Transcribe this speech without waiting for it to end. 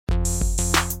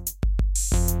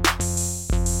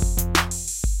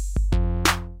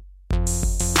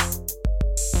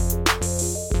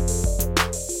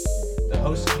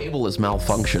cable is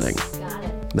malfunctioning. Got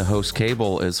it. The host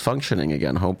cable is functioning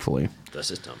again, hopefully. The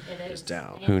system is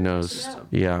down. Who knows?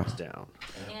 Yeah. It's down.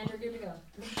 And you're good to go.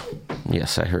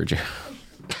 Yes, I heard you.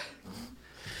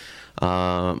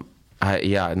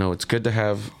 No, it's good to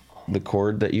have the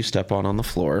cord that you step on the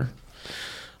floor.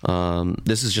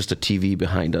 This is just a TV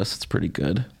behind us. It's pretty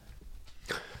good.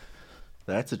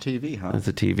 That's a TV, huh? It's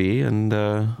a TV, and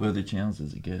What other channels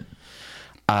does it get?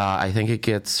 I think it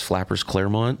gets Flappers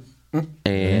Claremont.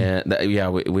 And we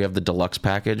have the deluxe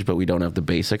package, but we don't have the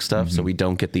basic stuff. So we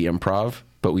don't get the improv,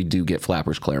 but we do get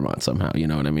Flappers Claremont somehow. You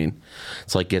know what I mean?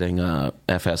 It's like getting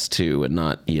FS2 and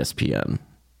not ESPN.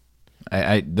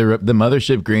 The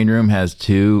mothership green room has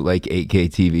 2 like 8K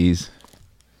TVs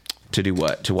To do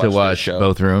what? To to watch watch the show?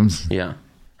 both rooms. Yeah.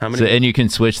 How many? And you can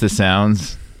switch the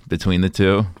sounds between the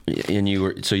two. And you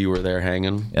were there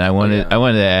hanging. And I wanted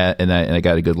to add, and I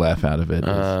got a good laugh out of it.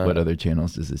 What other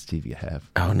channels does this TV have?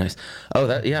 Oh, nice. Oh,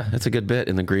 that's a good bit.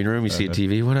 In the green room, you see a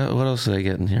TV. What else did I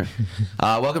get in here?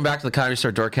 Welcome back to the Comedy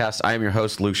Store Doorcast. I am your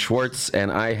host, Luke Schwartz,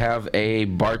 and I have a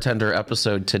bartender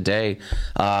episode today.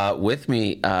 With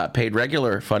me, paid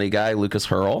regular funny guy, Lucas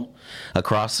Hirl.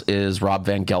 Across is Rob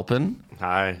Van Guelpen.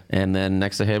 Hi. And then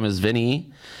next to him is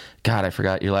Vinny. God, I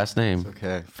forgot your last name.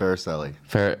 Okay, Farricielli.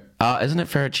 Isn't it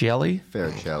Farricielli?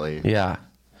 Farricielli. Yeah.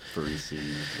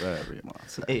 Farricielli, whatever you want to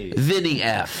say. Vinny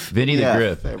F. Vinny the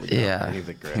Grip. There we go. Yeah.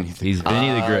 The grip. He's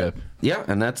Vinny the Grip. Yeah,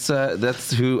 and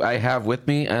that's who I have with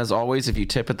me. As always, if you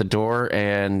tip at the door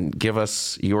and give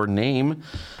us your name,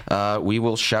 we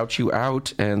will shout you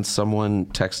out. And someone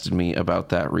texted me about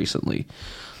that recently.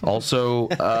 Also,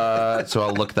 so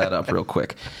I'll look that up real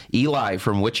quick. Eli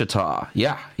from Wichita.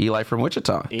 Yeah, Eli from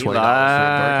Wichita. $20 for a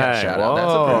Darkcast shout out.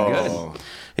 That's pretty good.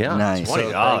 Yeah, Nice.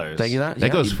 $20. Thank you.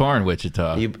 That goes far in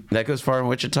Wichita. That goes far in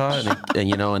Wichita,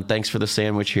 and thanks for the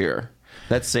sandwich here.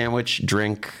 That's sandwich,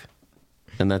 drink,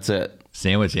 and that's it.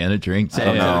 Sandwich and a drink.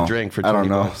 Sandwich know. and a drink for I don't $20.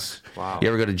 know. Wow. You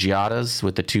ever go to Giada's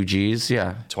with the 2 G's?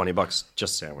 Yeah. $20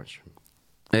 just sandwich.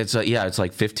 It's it's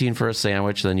like 15 for a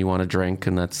sandwich. Then you want a drink,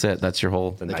 and that's it. That's your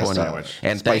whole nice 20. sandwich.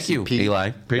 And thank Spicy you, Pete. Eli.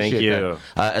 Appreciate Thank you.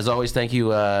 that. As always, thank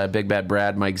you, Big Bad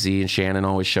Brad, Mike Z, and Shannon,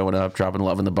 always showing up, dropping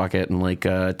love in the bucket, and like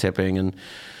tipping, and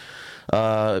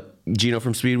Gino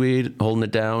from Speedweed holding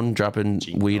it down, dropping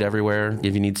weed everywhere.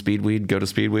 If you need Speedweed, go to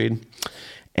Speedweed.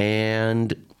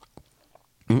 And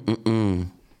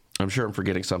I'm sure I'm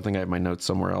forgetting something. I have my notes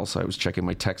somewhere else. I was checking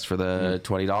my text for the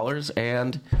 $20,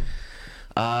 and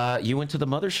you went to the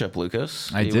mothership,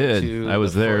 Lucas. I You did. went to I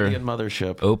was the there. Freudian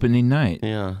mothership. Opening night.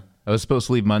 Yeah. I was supposed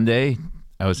to leave Monday.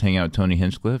 I was hanging out with Tony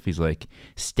Hinchcliffe. He's like,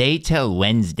 stay till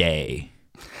Wednesday.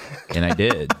 And I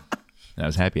did. And I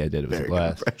was happy I did. It was a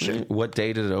blast. What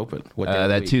day did it open? What day of the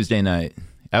That week? Tuesday night.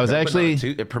 I was actually...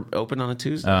 it opened on a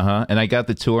Tuesday. And I got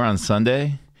the tour on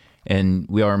Sunday. And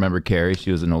we all remember Carrie.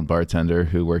 She was an old bartender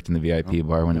who worked in the VIP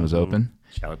bar when it was open.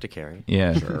 Shout out to Carrie.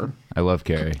 Yeah, sure. I love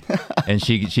Carrie. And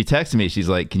she texted me. She's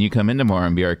like, "Can you come in tomorrow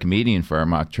and be our comedian for our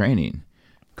mock training?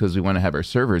 Because we want to have our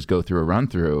servers go through a run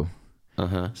through."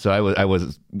 So I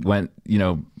went.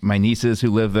 My nieces who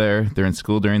live there, they're in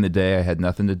school during the day. I had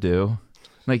nothing to do.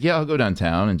 I'm like, yeah, I'll go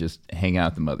downtown and just hang out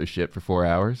at the mothership for 4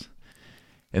 hours.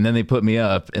 And then they put me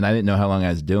up, and I didn't know how long I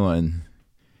was doing.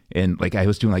 And like I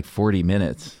was doing like 40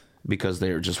 minutes. Because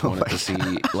they just wanted to see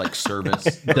like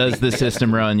service. Does the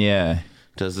system run? Yeah.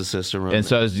 Does the system run? And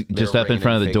so I was just up in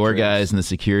front of the door guys and the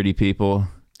security people.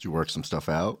 Did you work some stuff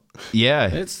out? Yeah.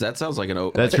 That sounds like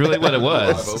That's really what it a lot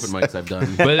of was. open mics I've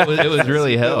done. But it was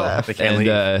really hell. They can't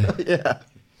And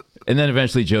and then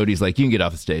eventually Jody's like, "You can get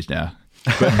off the stage now."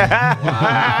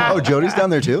 Oh, Jody's down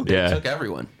there too? Yeah. Took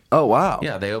everyone. Oh, wow.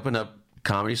 Yeah, they opened up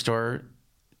Comedy Store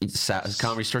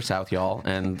South, y'all,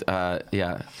 and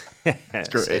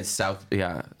it's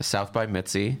South by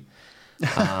Mitzi,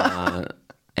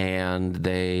 and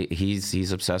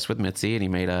he's obsessed with Mitzi, and he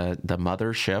made the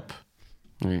mothership.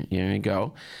 There you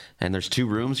go. And there's 2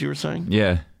 rooms, you were saying?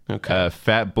 Yeah. Okay.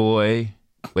 Fat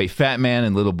man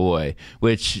and little boy,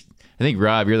 which I think,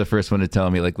 Rob, you're the first one to tell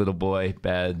me, like, little boy,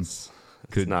 bads.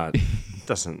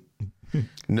 Doesn't.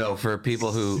 No, for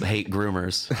people who hate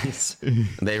groomers,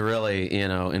 they really,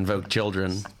 invoke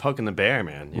children. Poking the bear,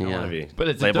 man. You don't want to be But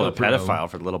it's a labeled a dope room. pedophile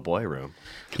for the little boy room.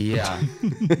 Yeah.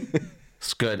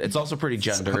 It's good. It's also pretty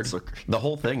gendered. The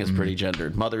whole thing is pretty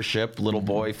gendered. Mothership, little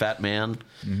boy, fat man.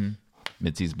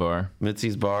 Mitzi's bar.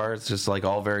 Mitzi's bar. It's just like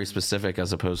all very specific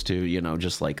as opposed to,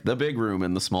 just like the big room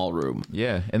and the small room.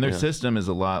 Yeah. And their system is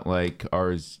a lot like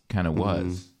ours kind of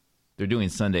was. They're doing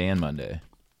Sunday and Monday.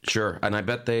 Sure. And I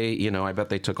bet they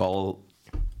took all,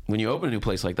 when you open a new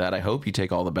place like that, I hope you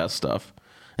take all the best stuff.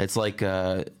 It's like,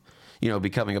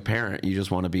 becoming a parent, you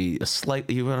just want to be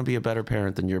you want to be a better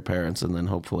parent than your parents, and then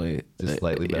hopefully Just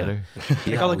slightly better.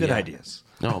 Take all the good ideas.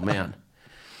 Oh man,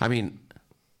 I mean,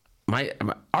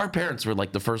 our parents were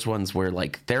like the first ones where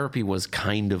like therapy was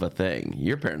kind of a thing.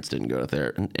 Your parents didn't go to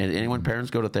therapy. And anyone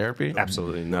parents go to therapy?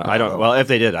 Absolutely no. I don't. Well, if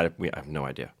they did, I have no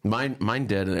idea. Mine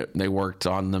did, and they worked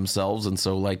on themselves, and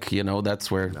so like that's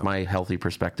where my healthy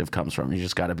perspective comes from. You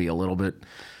just got to be a little bit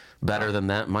better than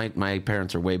that. My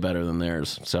parents are way better than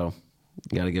theirs, so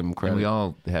you got to give them credit. And we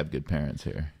all have good parents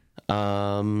here. We're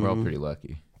all pretty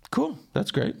lucky. Cool,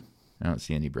 that's great. I don't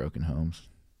see any broken homes.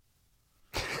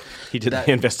 He did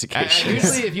the investigation.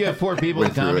 Usually, if you have 4 people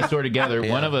at the comedy store together,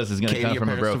 one of us is going to come from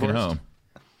a broken home.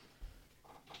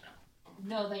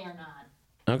 No, they are not.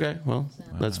 Okay, well,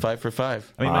 that's 5 for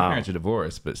 5. I mean, my parents are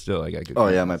divorced, but still, I got good. Oh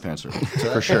yeah, my parents are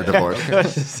for sure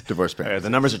divorced. Divorced parents. The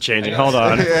numbers are changing. Hold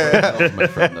on. Oh, my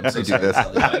friend, I'm so sorry to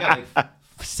tell you. I got like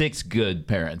 6 good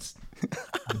parents.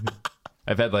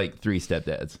 I've had like 3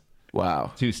 stepdads,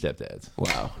 Wow, 2 stepdads.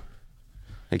 wow,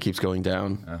 it keeps going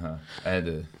down. I had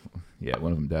to. Yeah,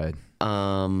 one of them died.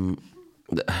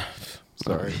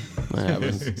 Sorry, that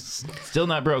happens. Still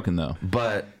not broken though.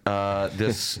 But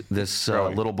this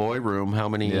little boy room, how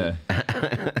many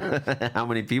how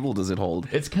many people does it hold?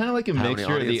 It's kind of like a many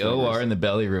mixture of the audience OR members? and the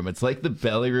belly room. It's like the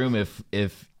belly room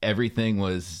if everything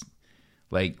was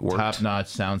like top-notch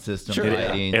sound system Sure, yeah.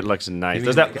 lighting. It looks nice. mean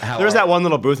There's like that. how There's our- that one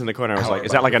little booth in the corner. I was how like, our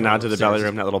is that like a microphone nod to the belly upstairs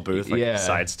room? That little booth, like Yeah.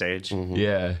 side stage.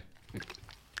 Yeah.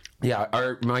 Yeah,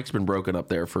 our mic's been broken up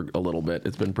there for a little bit.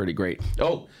 It's been pretty great.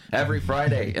 Oh, every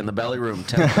Friday in the belly room,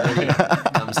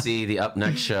 10:30. Come see the Up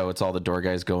Next show. It's all the door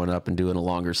guys going up and doing the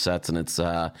longer sets, and it's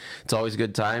always a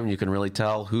good time. You can really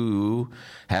tell who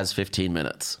has 15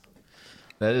 minutes.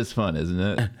 That is fun, isn't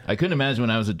it? I couldn't imagine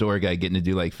when I was a door guy getting to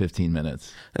do like 15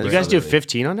 minutes. You guys do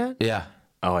 15 on that? Yeah,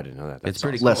 Oh, I didn't know that. That's it's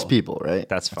pretty awesome. Less cool. people, right?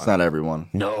 That's It's fun. not everyone.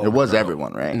 No, it was no.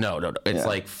 everyone, right? No. It's Yeah.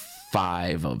 like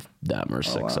 5 of them or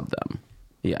 6 of them.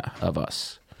 Yeah, of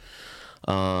us.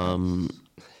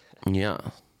 Yeah.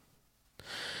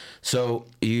 So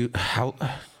how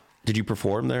did you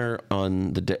perform there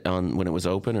on when it was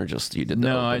open, or just you did? The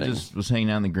No, I opening? just was hanging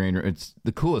out in the green room. It's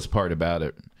the coolest part about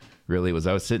it. Really, was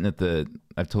I was sitting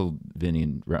I've told Vinny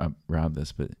and Rob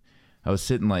this, but I was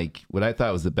sitting like what I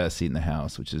thought was the best seat in the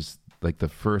house, which is like the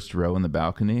first row in the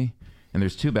balcony. And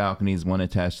there's 2 balconies, one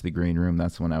attached to the green room.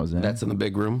 That's the one I was in. That's in the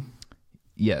big room.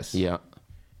 Yes. Yeah.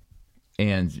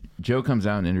 And Joe comes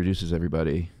out and introduces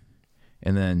everybody,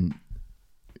 and then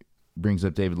brings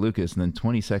up David Lucas. And then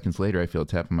 20 seconds later, I feel a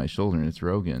tap on my shoulder, and it's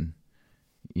Rogan.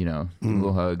 A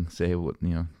little hug, say,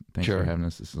 thanks Sure. for having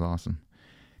us. This is awesome.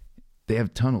 They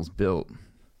have tunnels built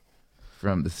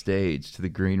from the stage to the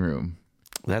green room.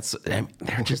 That's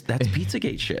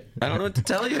Pizzagate shit. I don't know what to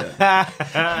tell you.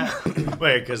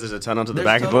 Wait, because there's a tunnel to the There's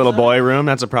back of the tunnels little there? boy room.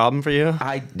 That's a problem for you?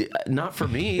 Not for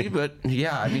me, but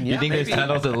yeah. I mean, yeah. You think maybe. there's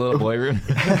tunnels in the little boy room?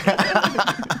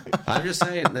 I'm just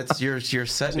saying that's you're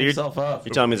setting yourself up.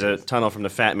 You're telling me there's a tunnel from the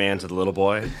fat man to the little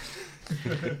boy?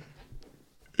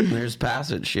 There's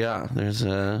passage. Yeah. There's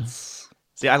a.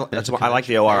 See, I like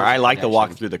the OR. I like the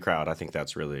walk through the crowd. I think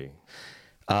that's really.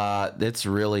 It's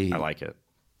really. I like it.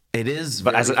 It is,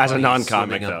 But as very a funny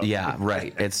non-comic, swimming up- though. yeah,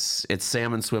 right. It's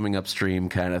salmon swimming upstream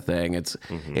kind of thing.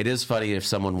 It is funny if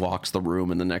someone walks the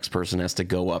room and the next person has to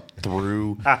go up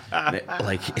through.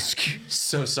 Like,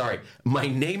 so sorry, my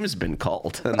name's been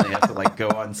called, and they have to like go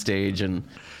on stage and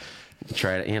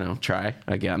try to try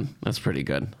again. That's pretty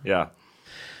good. Yeah.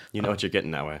 You know what you're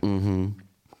getting that way.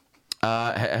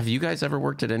 Have you guys ever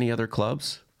worked at any other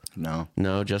clubs? No.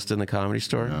 No, just in the Comedy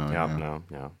Store. No.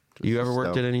 You ever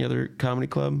worked at any other comedy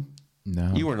club?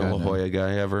 No. You weren't a La God, no. Jolla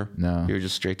guy ever. No. You were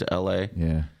just straight to L.A.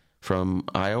 Yeah. From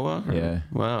Iowa? Or- Yeah.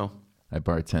 Wow. I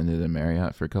bartended at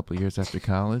Marriott for a couple of years after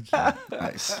college.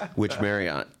 Nice. Which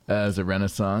Marriott? It was a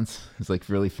Renaissance. It's like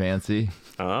really fancy.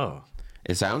 Oh.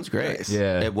 It sounds great. Nice.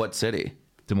 Yeah. At what city?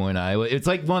 Des Moines, Iowa. It's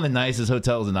like one of the nicest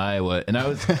hotels in Iowa. And I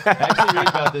was actually reading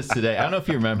about this today. I don't know if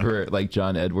you remember like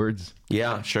John Edwards.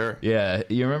 Yeah, sure. Yeah.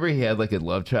 You remember he had like a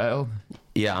love child?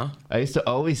 Yeah. I used to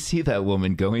always see that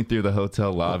woman going through the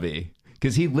hotel lobby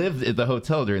because he lived at the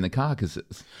hotel during the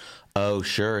Caucasus. Oh,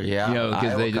 sure. Yeah. Because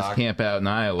Iowa they just camp out in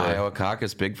Iowa. Iowa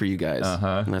caucus, big for you guys.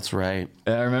 Uh-huh. That's right.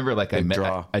 And I remember like Big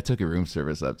draw. I took a room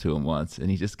service up to him once, and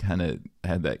he just kind of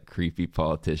had that creepy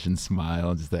politician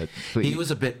smile, just that. He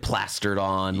was a bit plastered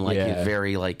on, like Yeah.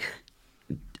 very like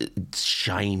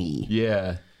shiny.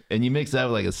 Yeah, and you mix that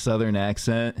with like a southern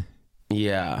accent,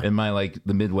 Yeah. and my like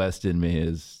the Midwest in me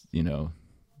is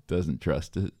doesn't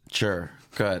trust it. Sure.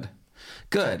 Good.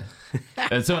 Good.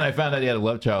 And so when I found out he had a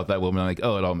love child with that woman, I'm like,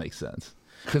 oh, it all makes sense.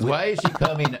 Because why is she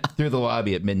coming through the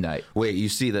lobby at midnight? Wait, you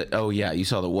see that? Oh yeah, you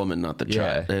saw the woman, not the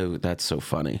child. Yeah. Oh, that's so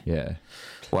funny. Yeah.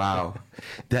 Wow,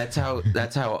 that's how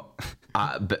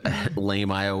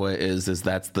lame Iowa is.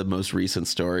 That's the most recent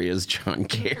story is John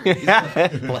Kerry,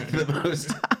 like the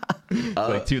most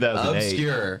Like 2008.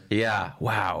 obscure. Yeah.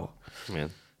 Wow. Man.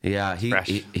 Yeah,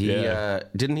 he Yeah.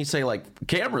 didn't he say like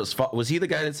cameras? Was he the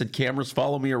guy that said cameras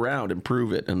follow me around and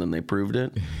prove it, and then they proved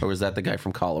it, or was that the guy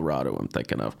from Colorado I'm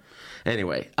thinking of?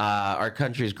 Anyway, our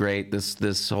country's great.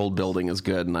 This whole building is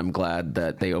good, and I'm glad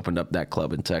that they opened up that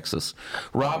club in Texas.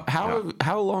 Rob,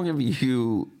 how long have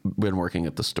you been working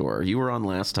at the store? You were on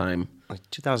last time. Like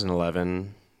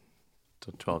 2011,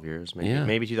 so 12 years, maybe. Yeah.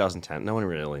 Maybe 2010. No one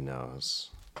really knows.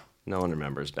 No one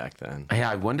remembers back then.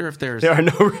 Yeah, I wonder if there are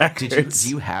no records. Do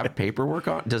you have paperwork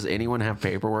on? Does anyone have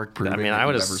paperwork proving I mean, I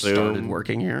would that you've ever assume started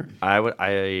working here? I That's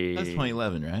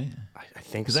 2011, right?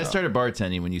 think Because so. I started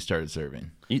bartending when you started serving.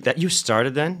 You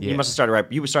started then? Yeah. You must have started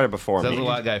right. You started before So I me. was a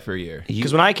lot guy for a year.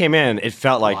 Because when I came in, it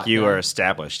felt like you guy? were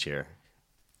established here.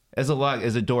 As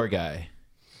a door guy.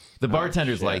 The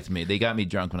bartenders liked me. They got me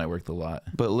drunk when I worked a lot.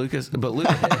 But Lucas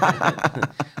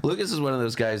is one of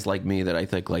those guys like me that I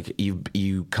think like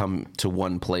you come to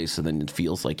one place and then it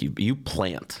feels like you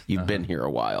plant. You've been here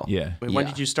a while. Yeah. Wait, when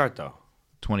did you start though?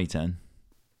 2010.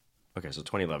 Okay, so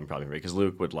 2011 probably because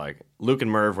Luke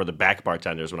and Merv were the back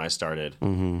bartenders when I started,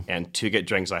 and to get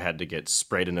drinks I had to get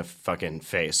sprayed in the fucking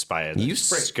face by a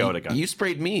soda gun. You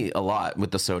sprayed me a lot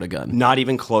with the soda gun. Not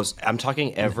even close. I'm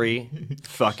talking every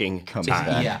fucking Comes time.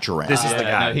 back Yeah. dressed. This is the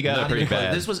guy. No, he got it Not pretty even close.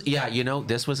 bad. This was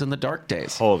this was in the dark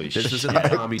days. Holy This was in shit. the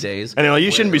Tommy days. And they're like, you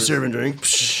where shouldn't it be was- serving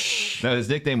drinks. No, his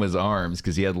nickname was Arms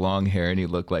because he had long hair and he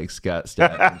looked like Scott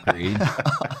Stapp from Creed.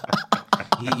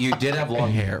 You did have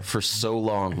long hair for so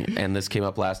long, and this came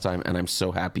up last time, and I'm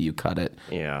so happy you cut it.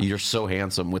 Yeah. You're so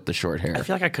handsome with the short hair. I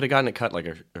feel like I could have gotten it cut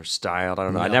or styled. I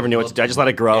don't know. I never knew what to do. I just let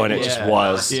it grow, and it just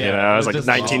was. Yeah. You know, it was It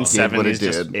like was just 1970s. did what it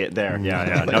Just did. there.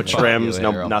 Yeah. No trims,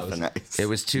 no hair almost. nothing. Nice. It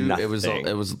was too. It was. Nothing.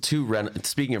 It was too.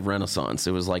 Speaking of Renaissance,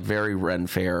 it was like very Ren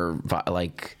Fair.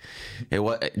 Like it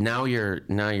was. Now you're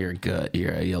good.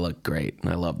 You look great.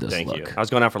 I love this Thank look. you. I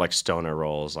was going out for like stoner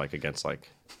roles, like against like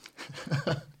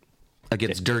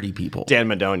Against dirty people. Dan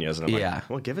Madonia's, and I'm Yeah. like,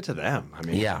 well, give it to them. I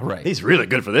mean, Yeah, right. He's really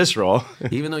good for this role.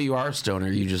 Even though you are a stoner,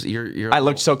 you're. I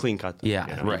looked so clean cut. Though, Yeah,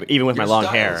 you know, right. Even with Your my long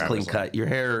style hair, is I clean was cut. like, Your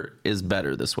hair is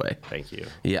better this way. thank you.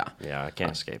 Yeah. Yeah, I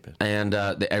can't escape it. And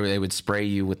they would spray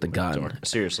you with the gun.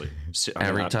 Seriously,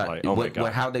 Every time. Oh my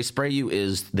god. How they spray you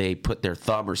is they put their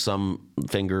thumb or some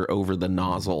finger over the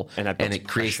nozzle, And that and builds it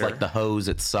creates pressure. like the hose.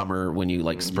 It's summer when you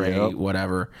like spray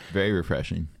whatever. Very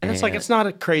refreshing. And it's like it's not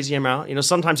a crazy amount. You know,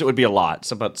 sometimes it would be a lot,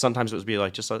 but sometimes it would be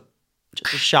like just a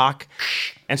shock.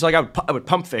 And so like I would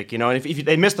pump fake, you know. And if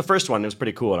they missed the first one, it was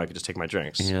pretty cool, and I could just take my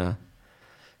drinks. Yeah.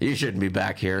 You shouldn't be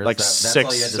back here. Like That's all you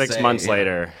had to six say. months Yeah.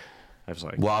 later, I was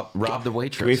like, Rob the can we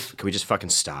waitress. just fucking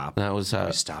stop? That was Can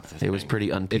we stop the it was thing?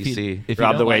 pretty un PC. If you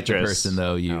Rob don't the like the waitress. person,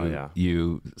 though, yeah.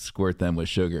 you squirt them with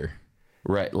sugar.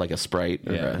 Right, like a Sprite.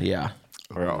 Yeah. Yeah.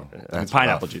 Or, that's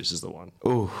pineapple rough. juice is the one.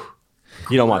 Ooh.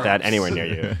 You don't want that anywhere near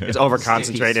you. It's over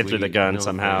concentrated through the Sweet. gun No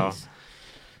somehow. thanks.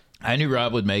 I knew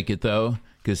Rob would make it, though,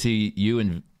 because you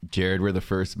and Jared were the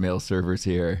first male servers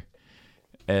here.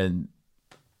 And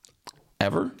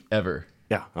Ever? ever.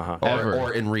 Yeah. Uh-huh. Ever.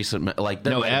 Or in recent, like,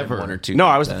 there No, might have been ever. one or two. No,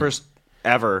 I was then. the first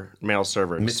ever male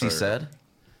server. to Mitzi serve. said?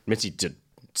 Mitzi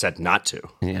said not to.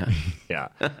 Yeah. Yeah.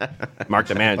 Mark,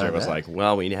 the manager, was like,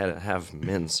 well, we had to have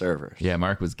men servers. Yeah,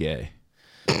 Mark was gay.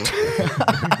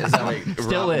 Is that why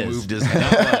Still Rob is. moved his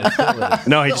head? Still is.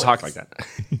 No, he just talked like that.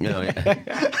 No,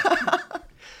 yeah.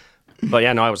 But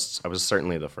yeah, no, I was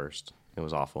certainly the first. It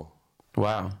was awful.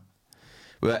 Wow.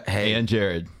 Well, hey, And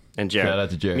Jared. And Jared. Shout out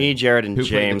to Jared. Me, Jared, and Who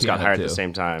played the James got piano, hired at too. the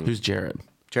same time. who's Jared?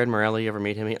 Jared Morelli? You ever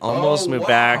meet him? He almost moved wow.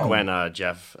 back when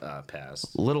Jeff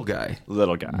passed. Little guy.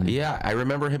 Little guy. Yeah, I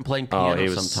remember him playing Oh, piano he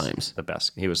was sometimes. the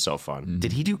best. He was so fun.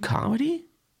 Did he do comedy?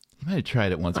 You might have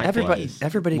tried it once or twice.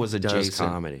 Everybody Was does adjacent.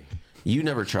 comedy. You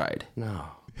never tried. No,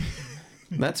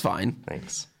 That's fine.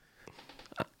 thanks.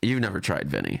 You've never tried,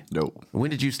 Vinny. No.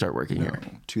 When did you start working here?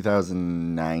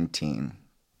 2019.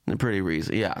 Pretty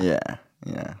recent. Yeah.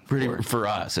 Yeah. Pretty for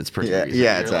us, it's pretty Yeah, recent.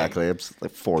 yeah, You're exactly. It's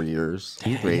like 4 years.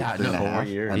 Three, yeah, three and a no, half.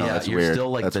 4 years. I know, yeah, that's you're weird. still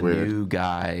like That's the weird. new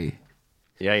guy.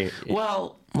 Yeah,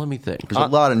 Well, let me think. There's a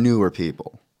lot of newer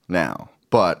people now,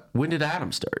 but When did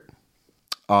Adam start?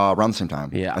 around the same time.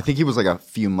 Yeah. I think he was like a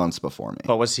few months before me.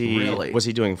 but was he Really? was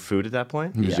he doing food at that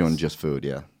point? He was Yes. doing just food,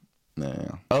 yeah.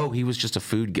 Yeah. Oh, he was just a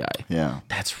food guy. Yeah.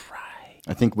 That's right.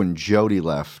 I think when Jody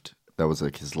left, that was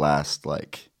like his last,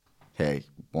 like, hey,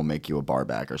 we'll make you a bar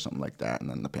back or something like that. And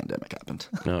then the pandemic happened.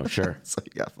 Oh, sure. So he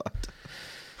got fucked.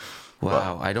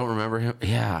 Wow, I don't remember him.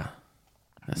 Yeah,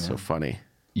 that's so funny.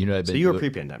 You know, So you were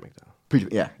pre-pandemic though.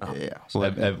 Yeah.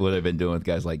 What I've been doing with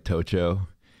guys like Tocho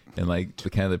and like the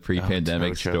kind of the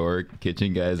pre-pandemic Tocho. store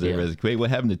kitchen guys. Everybody's like, wait, what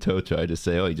happened to Tocho? I just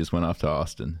say, oh, he just went off to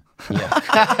Austin. Yeah,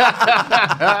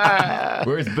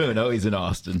 Where's Boone? Oh, he's in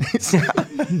Austin.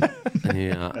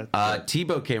 yeah.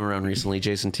 Tebow came around recently.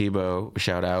 Jason Tebow,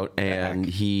 shout out, and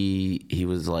he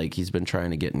was like he's been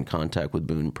trying to get in contact with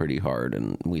Boone pretty hard,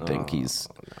 and we think he's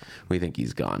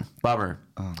gone. Bummer.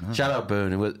 Oh, no. Shout out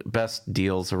Boone. It was best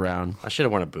deals around. I should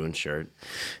have worn a Boone shirt.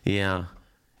 Yeah,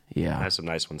 I yeah. have some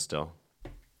nice ones still.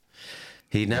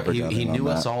 He Never got he in on knew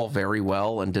us that. all very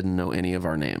well and didn't know any of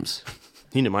our names.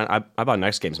 He knew mine. I bought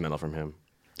Next Games medal from him.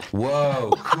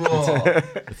 Whoa, cool.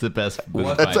 It's the best Boone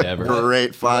What- find That's a ever.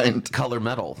 great find. Color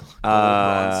metal. Gold,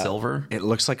 bronze, silver. It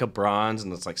looks like a bronze,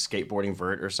 and it's like skateboarding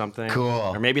vert or something. Cool.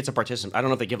 Or maybe it's a participant. I don't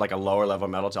know if they give like a lower level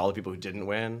medal to all the people who didn't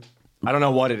win. I don't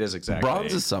know what it is exactly.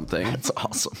 Bronze is something. That's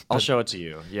awesome. I'll show it to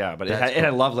you. Yeah, but it That's had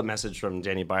a love message from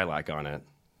Danny Beilack on it.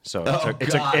 So Oh,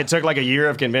 it took like a year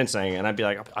of convincing, and I'd be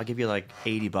like, I'll give you like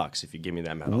 $80 if you give me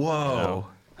that medal. Whoa. You know?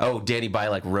 Oh, Danny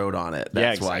Beilack wrote on it.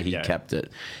 That's Yeah, why exactly, he yeah. kept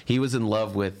it. He was in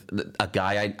love with a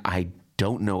guy I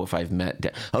don't know if I've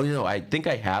met. Oh, no, I think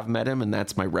I have met him, and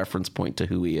that's my reference point to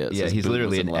who he is. Yeah, is he's Boone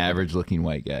literally was in an love with. average-looking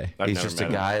white guy. I've He's never just a met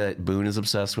him. guy that Boone is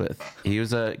obsessed with. He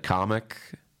was a comic,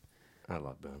 I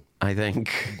love Boone. I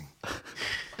think.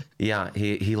 Yeah,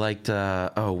 he liked,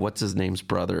 what's his name's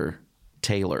brother?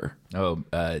 Taylor. Oh,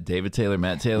 David Taylor,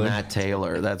 Matt Taylor. Matt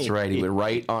Taylor, that's right. He would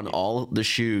write on all the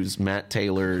shoes, Matt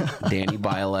Taylor, Danny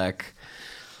Beilack.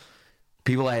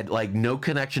 People I had like no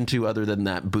connection to other than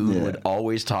that. Boone would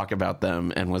always talk about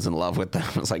them and was in love with them.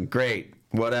 I was like, great,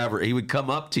 whatever. He would come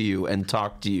up to you and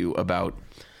talk to you about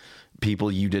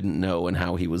people you didn't know and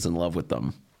how he was in love with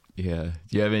them. Yeah.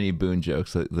 Do you have any Boone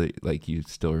jokes that like you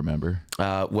still remember?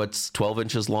 What's 12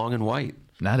 inches long and white?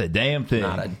 Not a damn thing.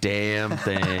 Not a damn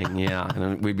thing. Yeah. And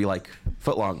then we'd be like,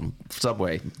 foot long,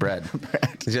 Subway, bread.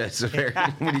 Just very,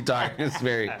 what are you talking? It's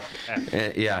very,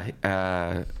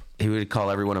 he would call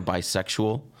everyone a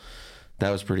bisexual. That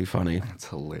was pretty funny. That's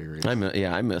hilarious.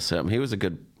 I miss him. He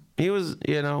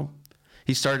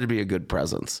started to be a good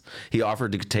presence. He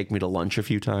offered to take me to lunch a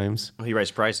few times. Well, he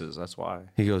raised prices. That's why.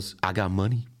 He goes, I got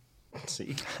money.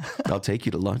 See, I'll take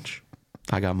you to lunch.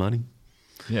 I got money.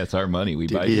 Yeah, it's our money. We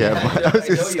buy. Yeah,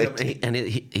 I know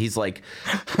he's like,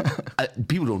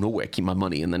 people don't know where I keep my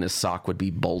money, and then his sock would be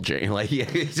bulging. Like he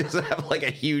just have like a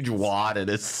huge wad in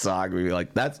his sock. We'd be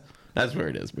like, that's where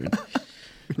it is, man.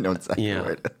 We know exactly Yeah.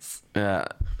 where it is.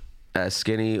 A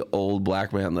skinny old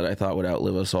black man that I thought would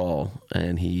outlive us all,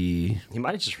 and he he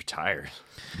might have just retired,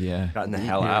 Yeah. gotten the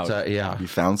hell out, You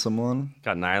found someone?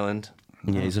 got an island.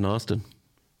 he's in Austin.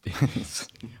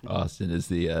 Austin is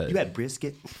the had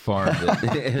brisket. farm.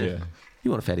 Yeah.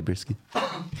 You want a fatty brisket?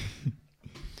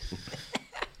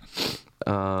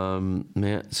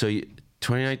 Man, so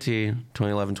 2019,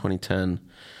 2011, 2010,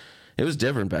 it was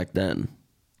different back then.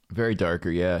 Very darker,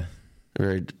 yeah.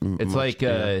 Very. It's like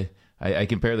I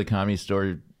compare the Comedy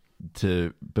Store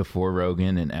to before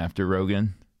Rogan and after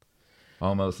Rogan.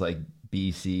 Almost like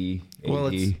BC, AD. Well,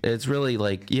 it's really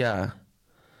like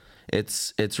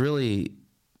it's really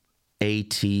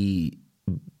AT,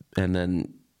 and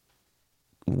then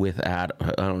with Adam.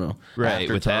 I don't know. Right,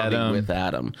 After with Tommy, Adam. with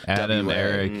Adam, Adam, WA.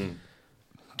 Eric.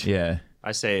 Yeah.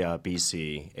 I say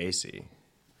BC, AC,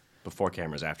 before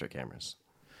cameras, after cameras.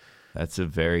 That's a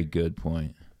very good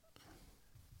point.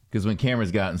 Because when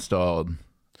cameras got installed,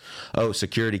 Oh,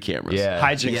 security cameras. yeah,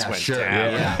 Hijinks went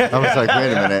down. Yeah. I was like,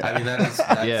 wait a minute. I mean, that's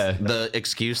Yeah. the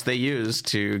excuse they use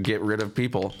to get rid of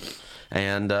people.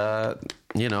 And,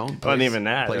 Wasn't even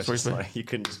that. It Place was just where- like, you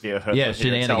couldn't just be a hook Yeah, until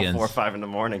shenanigans. 4 or 5 in the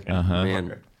morning.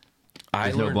 Man,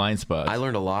 there's no blind spots. I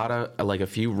learned a lot of, like, a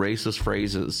few racist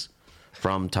phrases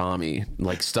from Tommy,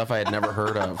 like stuff I had never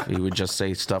heard of. He would just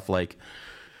say stuff like,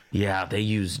 yeah, they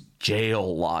use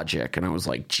jail logic. And I was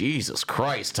like, Jesus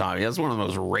Christ, Tommy, that's one of the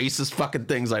most racist fucking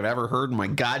things I've ever heard in my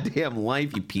goddamn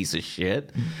life, you piece of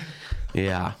shit.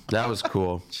 Yeah, that was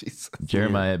cool. Jesus.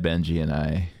 Jeremiah, Benji, and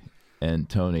I, and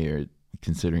Tony are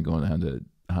considering going down to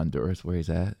Honduras. Where he's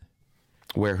at?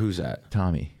 Who's at?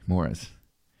 Tommy Morris.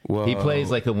 Whoa. He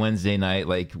plays like a Wednesday night,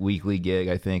 like weekly gig,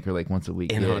 I think, or like once a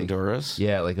week in gig. Honduras?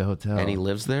 Yeah, like a hotel. And he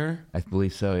lives there? I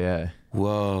believe so, yeah.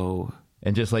 Whoa.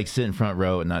 And just like sit in front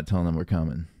row and not telling them we're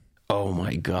coming. Oh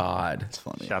my God. It's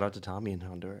funny. Shout out to Tommy in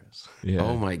Honduras. Yeah.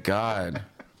 Oh my God.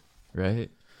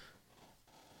 Right?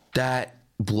 That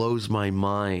blows my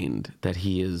mind that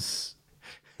he is.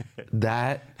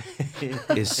 That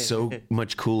is so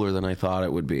much cooler than I thought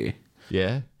it would be.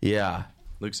 Yeah? Yeah.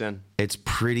 Luke's in. It's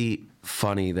pretty.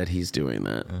 funny that he's doing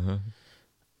that.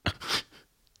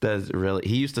 That's really.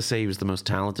 He used to say he was the most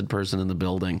talented person in the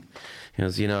building. He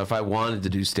goes, if I wanted to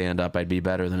do stand up, I'd be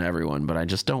better than everyone, but I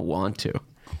just don't want to.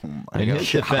 In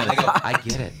his defense, I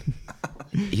get it.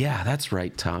 Yeah, that's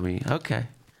right, Tommy. Okay.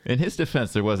 In his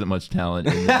defense, there wasn't much talent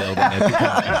in the building at the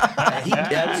time.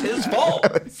 That's his fault.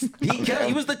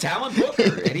 He was the talent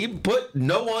booker, and he put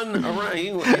no one around.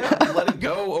 He let it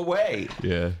go away.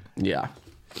 Yeah. Yeah.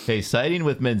 Hey, siding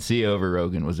with Mencia over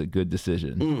Rogan was a good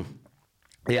decision.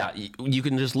 Yeah, you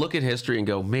can just look at history and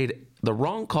go, made the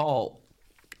wrong call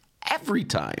every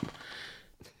time.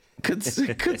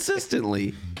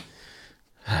 Consistently.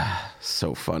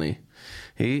 So funny.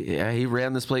 He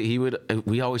ran this place.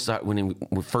 We always thought when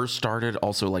we first started,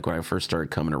 also like when I first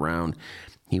started coming around,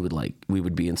 we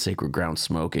would be in Sacred Ground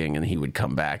smoking, and he would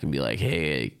come back and be like,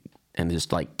 hey, and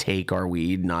just like take our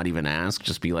weed, not even ask,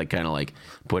 just be like kind of like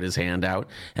put his hand out.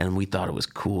 And we thought it was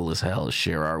cool as hell to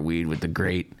share our weed with the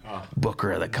great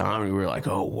booker of the comedy. We were like,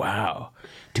 oh, wow,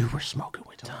 dude, we're smoking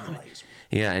with Tommy.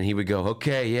 Yeah, and he would go,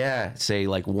 okay, yeah, say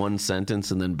like one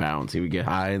sentence and then bounce. He would get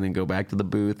high and then go back to the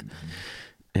booth.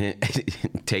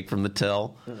 Take from the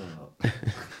till.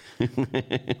 You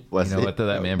know what, though,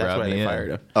 that man brought me in. Fired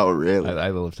him. Oh, really? I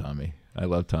love Tommy. I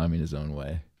love Tommy in his own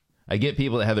way. I get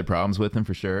people that have their problems with him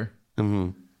for sure. Mm-hmm.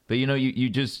 But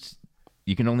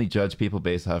you can only judge people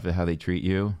based off of how they treat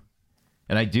you.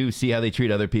 And I do see how they treat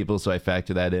other people, so I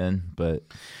factor that in. But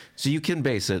so you can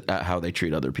base it at how they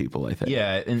treat other people, I think.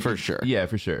 Yeah, for sure. Yeah,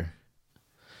 for sure.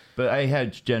 But I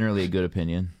had generally a good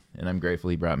opinion, and I'm grateful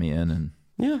he brought me in. And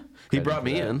yeah, he brought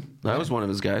me in. I was one of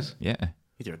his guys. Yeah,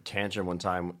 He threw a tantrum one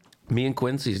time. Me and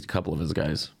Quincy's a couple of his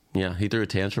guys. Yeah, he threw a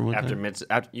tantrum one time.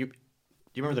 After you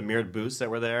remember the mirrored booths that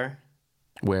were there?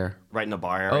 Where? Right in the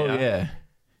bar area. Oh yeah,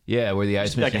 yeah, where the ice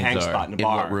Used to be like a machines hang are. spot in the In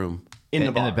bar. what room? In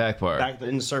the bar. In the back bar.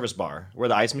 In the service bar. Where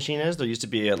the ice machine is, there used to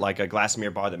be like a glass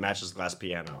mirror bar that matches the glass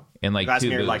piano. And like glass two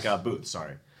mirror, booths. like a booth,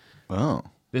 sorry. Oh.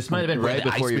 This might have been Where right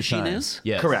the before ice your machine time. is?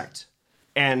 Yes. Correct.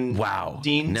 And Wow.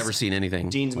 Dean's, Never seen anything.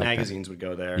 Dean's like magazines would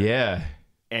go there. Yeah.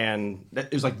 And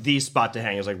it was like the spot to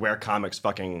hang. It was like where comics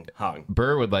fucking hung.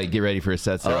 Burr would like get ready for his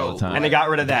sets there all the time. And they got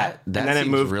rid of that. That and then it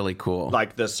seems moved really cool.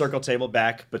 Like the circle table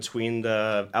back between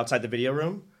the outside the video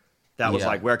room. That was Yeah.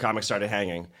 like where comics started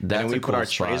hanging. That's and then we a put cool our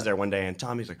trays spot. there one day, and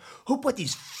Tommy's like, "Who put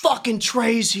these fucking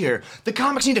trays here? The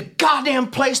comics need a goddamn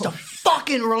place to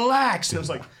fucking relax." And I was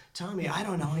like, "Tommy, I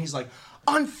don't know." And he's like,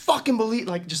 "Unfucking believe,"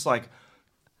 like just like,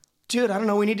 "Dude, I don't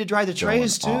know. We need to dry the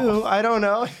trays too. I don't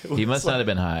know." He must not have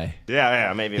been high.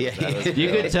 Yeah, maybe. It was You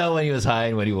could tell when he was high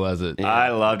and when he wasn't. I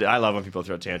loved it. I love when people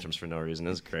throw tantrums for no reason.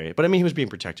 It's great. But I mean, he was being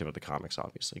protective of the comics,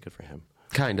 obviously. Good for him.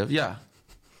 Kind of, yeah.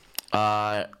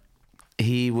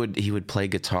 He would play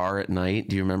guitar at night.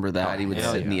 Do you remember that? He would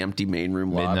sit in the empty main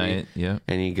room lobby. Midnight, yeah.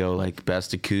 And he'd go like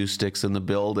best acoustics in the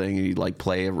building. And he'd like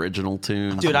play original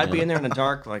tunes. Dude, I'd be in there in the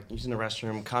dark, like using the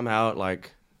restroom, come out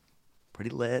like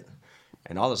pretty lit,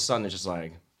 and all of a sudden it's just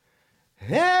like,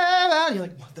 yeah, you're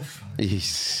like, what the fuck?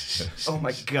 Oh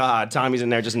my god, Tommy's in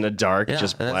there just in the dark,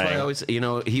 just that's playing. why I always,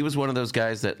 he was one of those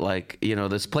guys that like,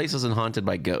 this place isn't haunted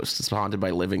by ghosts. It's haunted by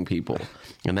living people.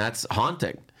 And that's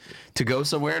haunting. To go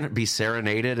somewhere and be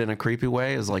serenaded in a creepy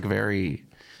way is like very...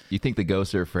 You think the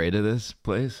ghosts are afraid of this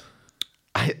place?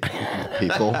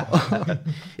 People.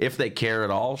 If they care at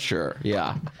all, sure.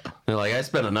 Yeah. They're like, I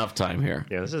spent enough time here.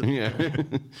 Yeah, this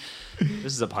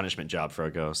is a punishment job for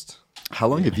a ghost. How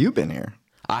long have you been here?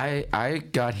 I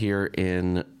got here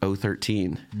in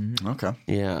 2013. Okay.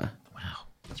 Yeah.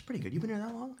 That's pretty good. You've been here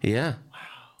that long? Yeah. Wow.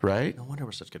 Right? No wonder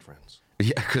we're such good friends.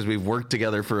 Yeah, because we've worked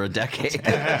together for a decade.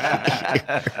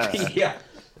 Yeah.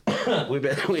 We've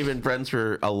been friends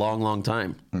for a long, long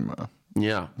time.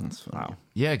 Yeah. That's fine. Wow.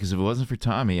 Yeah, because if it wasn't for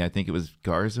Tommy, I think it was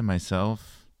Garza,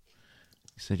 myself.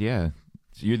 He said, yeah,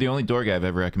 you're the only door guy I've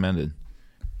ever recommended.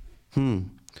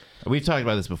 We've talked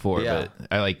about this before, Yeah. but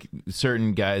I like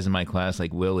certain guys in my class,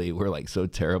 like Willie, were like so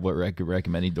terrible at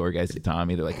recommending door guys to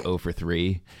Tommy. They're like 0 for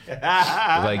 3.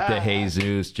 Like the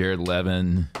Jesus, Jared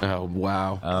Levin. Oh,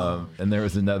 wow. And there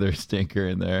was another stinker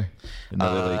in there.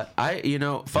 Another,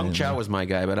 Funk Chow was my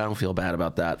guy, but I don't feel bad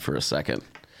about that for a second.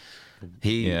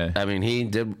 He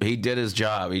did his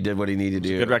job. He did what he needed to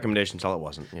do. Good recommendation until it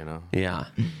wasn't, Yeah,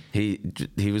 he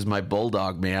was my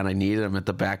bulldog, man. I needed him at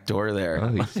the back door there. Oh,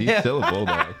 he's still a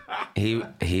bulldog. He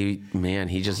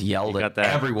just yelled You at got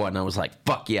that. everyone. I was like,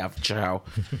 "Fuck yeah, Chow."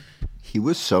 He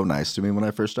was so nice to me when I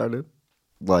first started.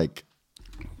 Like,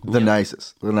 the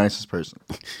nicest person.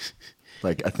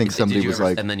 Like, I think somebody was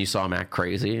like... and then you saw him act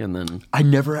crazy, and then I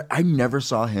never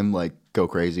saw him, like, go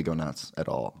crazy, go nuts at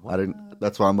all. I didn't...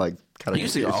 That's why I'm like, Gotta He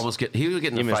used to almost get. He would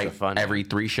get in a missed fight the fun, every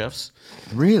 3 shifts.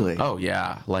 Really? Oh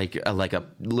yeah, like a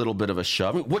little bit of a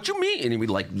shove. What you mean? And he would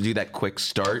like do that quick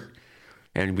start,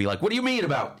 and he'd be like, "What do you mean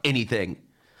about anything?"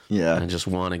 Yeah. And just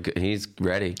want to. He's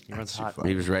ready.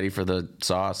 He was ready for the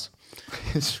sauce.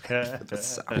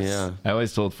 Yeah. I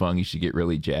always told Fung he should get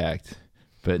really jacked,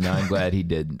 but now I'm glad he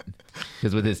didn't.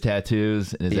 Because with his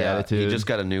tattoos and his attitude, he just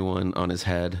got a new one on his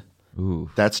head. ooh,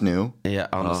 That's new. Yeah,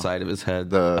 on the side of his head.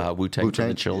 The Wu-Tang for the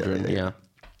Wu-Tang? children.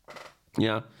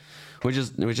 Yeah. Which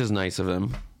is nice of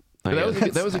him.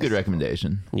 but that was a good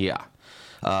recommendation. Yeah.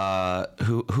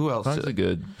 Who else? Fung's a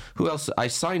good. Who else? I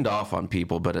signed off on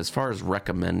people, but as far as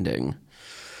recommending,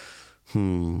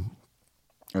 Oh,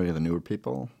 yeah, the newer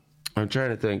people. I'm trying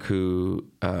to think who.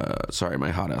 Sorry,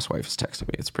 my hot ass wife is texting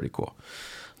me. It's pretty cool.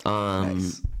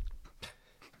 Nice.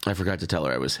 I forgot to tell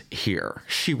her I was here.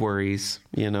 She worries,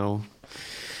 you know.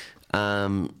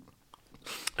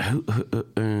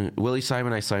 Willie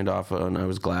Simon, I signed off on. I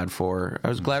was glad for. I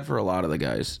was glad for a lot of the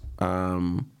guys.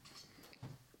 Now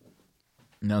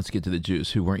let's get to the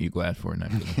juice. Who weren't you glad for? No,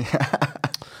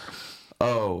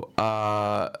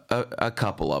 A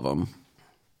couple of them.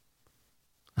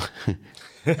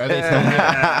 Are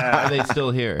they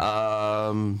still here?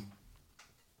 Because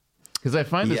I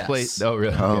find this yes. place. Oh,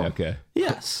 really? Oh. Okay.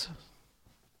 Yes.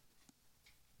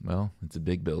 Well, it's a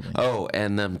big building. Oh,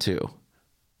 and them too.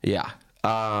 Yeah.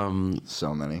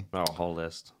 So many. Oh, whole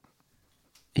list.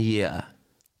 Yeah.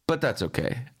 But that's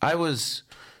okay. I was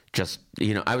just,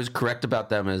 I was correct about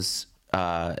them as,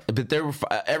 but there were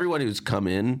everyone who's come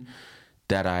in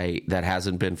that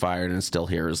hasn't been fired and is still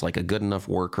here is like a good enough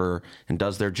worker and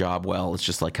does their job well. It's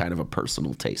just like kind of a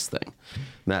personal taste thing.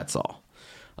 That's all.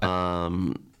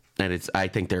 And I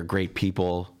think they're great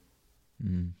people.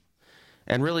 And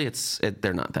really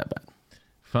they're not that bad.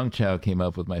 Fung Chow came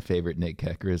up with my favorite Nick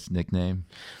Kekker's nickname.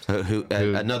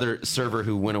 Another server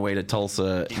who went away to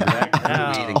Tulsa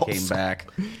and came back.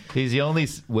 He's the only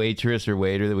waitress or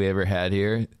waiter that we ever had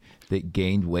here that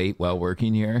gained weight while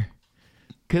working here.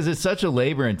 Because it's such a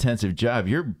labor-intensive job.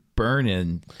 You're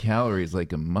burning calories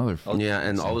like a motherfucker. Yeah,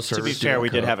 and all the To servers. be fair, we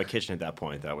did cook. have a kitchen at that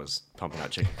point that was pumping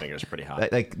out chicken fingers pretty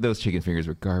hot. Like those chicken fingers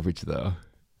were garbage, though.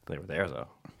 They were there though,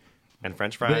 and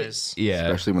French fries. Yeah.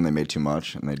 Especially when they made too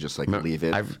much and they just like leave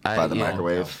it by the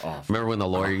microwave. Remember when the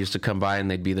lawyer used to come by and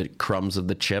they'd be the crumbs of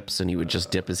the chips and he would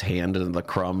just dip his hand into the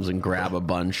crumbs and grab a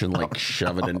bunch and like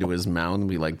shove it into his mouth and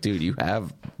be like, dude, you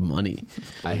have money.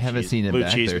 I haven't seen him Blue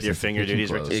back cheese there with your since the finger, dude. kitchen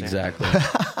He's Rick closed. Exactly.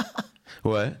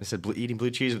 What? I said eating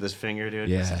blue cheese with his finger, dude.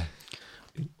 Yeah.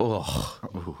 Oh,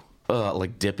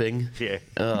 like dipping. Yeah.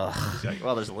 He's like,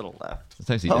 well, there's a little left.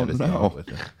 Sometimes he Oh, did his no. dog with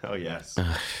it. Oh yes.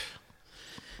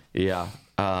 Yeah.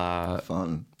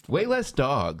 Fun. Way less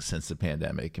dogs since the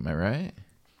pandemic. Am I right?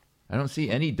 I don't see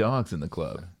any dogs in the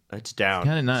club. It's down.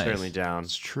 kinda nice. Certainly down.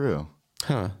 It's true.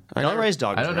 Huh. Don't raise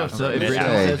dogs. I don't know if so. around. If Miss Rachel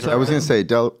out. said I was gonna say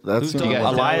that's Who's the dog? only You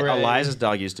one. got Delray. Eliza's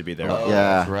dog used to be there. Oh, Yeah.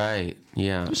 that's right.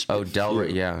 Yeah. Oh,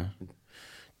 Delray. Yeah.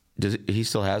 Does he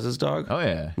still has his dog? Oh,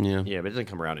 yeah. Yeah. Yeah, but it doesn't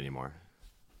come around anymore.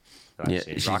 That I've Yeah.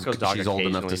 seen. She's, Rocco's dog she's old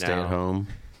enough to occasionally stay now. at home.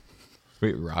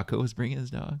 Wait, Rocco was bringing his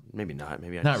dog? Maybe not.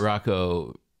 Maybe I Not just,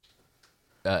 Rocco.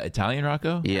 Italian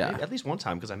Rocco? Yeah. Maybe at least one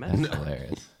time because I met him. That's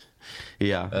hilarious.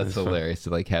 Yeah. That's hilarious to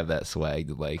like have that swag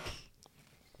to like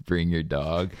bring your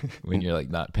dog when you're like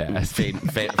not past. Friends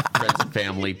and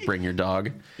family, bring your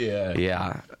dog. Yeah.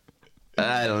 Yeah.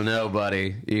 I don't know,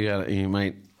 buddy. You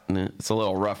might. It's a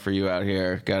little rough for you out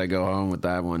here. Got to go home with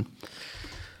that one.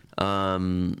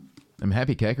 I'm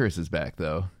happy Kekkeris is back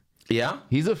though. Yeah.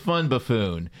 He's a fun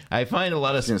buffoon. I find a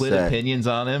lot of gonna split say. opinions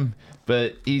on him,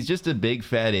 but he's just a big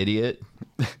fat idiot,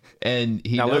 and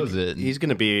he Now, knows Luke, it. he's going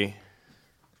to be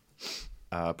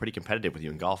pretty competitive with you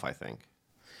in golf, I think.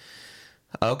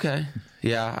 Okay.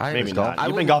 Yeah. Maybe not. You've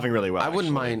been wouldn't- golfing really well. I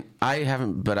wouldn't actually. mind. I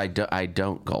haven't, but I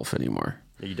don't golf anymore.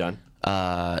 Are you done?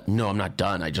 No, I'm not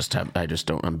done. I just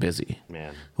don't. I'm busy.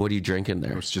 Man. What are you drinking I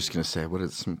there? was just gonna say, what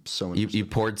is so You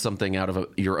poured something out of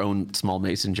your own small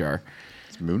mason jar.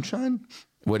 It's moonshine?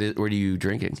 What are you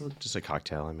drinking? Just a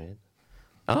cocktail I made.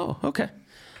 Oh, okay.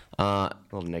 A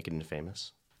little naked and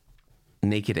famous.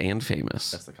 Naked and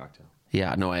famous. That's the cocktail.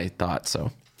 Yeah, no, I thought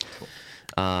so.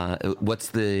 What's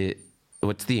the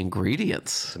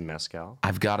ingredients? Some mezcal.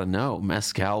 I've got to know.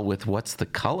 Mezcal with what's the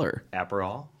color?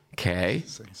 Aperol. Okay.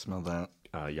 Say, smell that.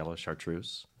 Yellow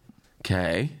chartreuse.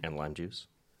 Okay. And lime juice.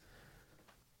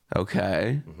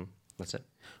 Okay. That's it.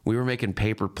 We were making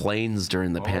paper planes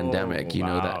during the pandemic. You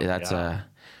know wow, that's yeah. a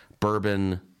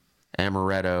bourbon,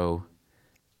 amaretto,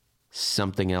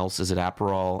 something else. Is it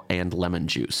Aperol and lemon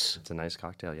juice? It's a nice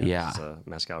cocktail. Yeah. Yeah. It's a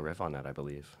mezcal riff on that, I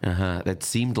believe. That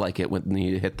seemed like it when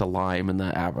you hit the lime and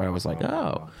the Aperol. I was like,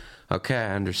 oh, okay,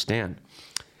 I understand.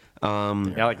 I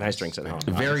like nice drinks at home.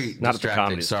 Very not at the distracting.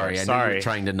 comedy Sorry, store. I know Sorry. you're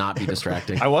trying to not be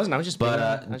distracting. I wasn't. I was just. But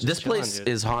I was just this chilling, place dude.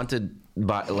 is haunted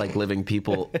by like living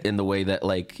people in the way that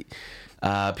like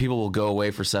people will go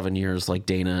away for 7 years, like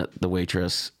Dana, the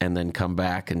waitress, and then come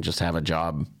back and just have a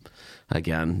job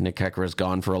again. Nick Heckera's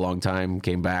gone for a long time,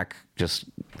 came back, just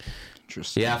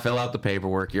Interesting. yeah, fill out the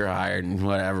paperwork, you're hired, and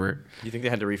whatever. You think they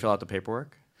had to refill out the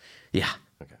paperwork? Yeah.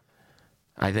 Okay.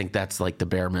 I think that's like the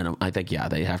bare minimum. I think, yeah,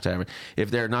 they have to have it.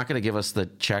 If they're not going to give us the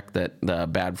check that the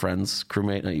Bad Friends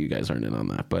crewmate, no, you guys aren't in on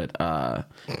that, but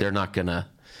they're not going to,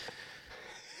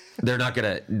 they're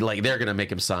going to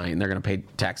make him sign. They're going to pay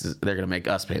taxes. They're going to make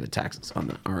us pay the taxes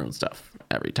on our own stuff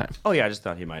every time. Oh yeah, I just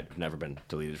thought he might have never been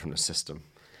deleted from the system.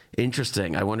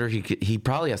 Interesting. I wonder if he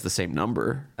probably has the same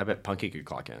number. I bet Punky could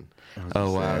clock in.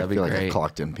 Oh, wow. I That'd be feel like great. I've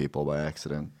clocked in people by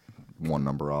accident. One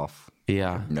number off.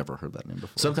 Yeah. Never heard that name before.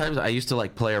 Sometimes I used to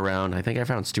like play around. I think I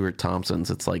found Stuart Thompson's.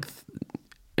 It's like,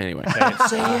 anyway.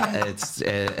 It's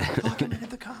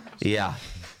yeah.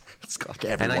 Let's clock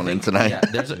And I everyone in think tonight. yeah,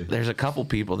 there's a couple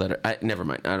people that are. Never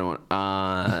mind. I don't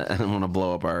want to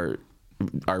blow up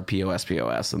our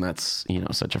POS, and that's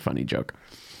such a funny joke.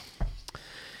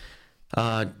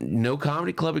 No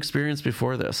comedy club experience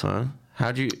before this, huh?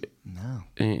 How'd you? No.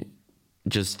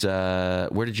 Just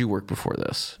where did you work before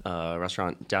this? A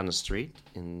restaurant down the street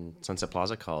in Sunset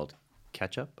Plaza called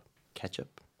Ketchup.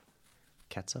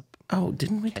 Oh,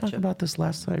 didn't we talk about this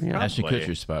last time? Yeah. Ashton Probably.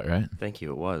 Kutcher's spot, right? Thank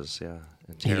you. It was, yeah.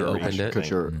 He opened it.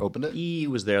 Kutcher opened it? He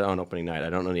was there on opening night. I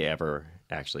don't know if he ever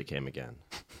actually came again.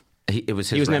 It was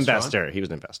his He was an restaurant? investor. He was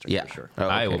an investor, Yeah, for sure. Oh,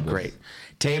 okay, I will- great.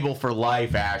 Table for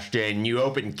life, Ashton. You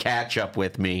open Ketchup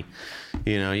with me.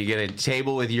 You get a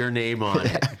table with your name on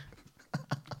it.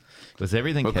 Was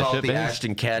everything We'll call it ketchup the based?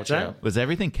 Ashton Ketchup. Was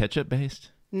everything ketchup based?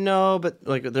 No, but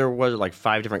like there was like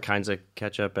 5 different kinds of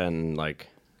ketchup, and like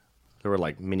there were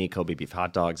like mini Kobe beef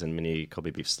hot dogs and mini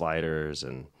Kobe beef sliders,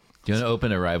 and Do you want to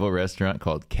open a rival restaurant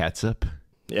called Catsup?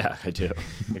 yeah, I do.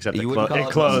 Except You it, wouldn't call it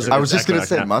it closed. mustard. at I was the just going to Equinox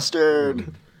say now.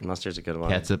 mustard. Mustard's a good one.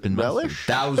 Catsup and mustard. Relish?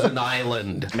 Thousand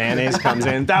Island. Mayonnaise comes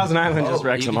in. Thousand Island just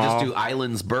wrecks you them can all. just do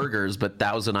Islands Burgers, but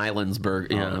Thousand Islands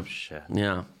Burger. Yeah. Oh, shit.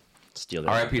 Yeah. Steal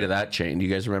their R.I.P. to that chain. Do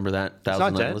you guys remember that?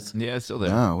 Thousand not dead. Islands. Yeah, it's still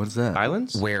there. Oh, what is that?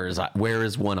 Islands? Where is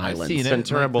one island? seen it.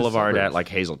 Ventura Like the Boulevard at suburbs. like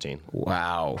Hazeltine.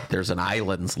 Wow. There's an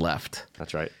islands left.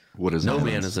 That's right. What is No that?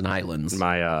 man is an islands.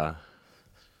 My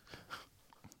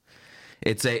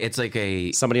It's like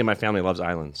a somebody in my family loves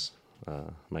islands.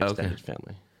 My extended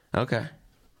family. okay.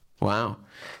 Wow.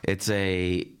 It's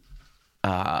a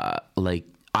like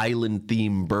island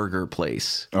themed burger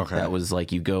place. Okay. That was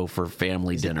like you go for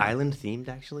family dinner. Island themed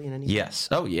actually in any? Yes.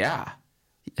 Oh yeah.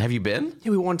 Have you been?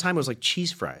 Yeah, one time it was like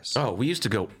cheese fries. Oh, we used to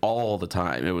go all the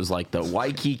time. It was like the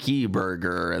Waikiki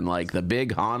burger and like the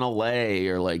big Honolulu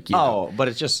or like you know. Oh, but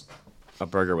it's just a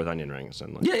burger with onion rings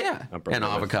and like Yeah. a burger And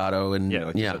with- avocado and Yeah,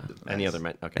 like you yeah. said, any other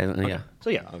okay. And, Okay. yeah. So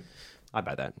yeah, I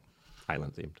buy that.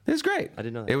 Island themed. It was great. I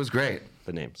didn't know that. It was great.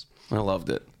 The names. I loved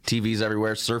it. TVs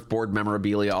everywhere, surfboard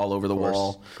memorabilia all over the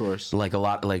wall. Of course. Like a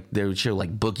lot, like they would show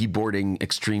like boogie boarding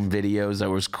extreme videos. That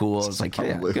was cool. I was like,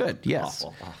 yeah, Probably. good, yes,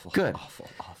 good. Awful.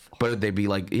 But they'd be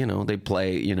like, they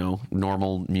play,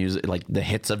 normal music, like the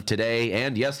hits of today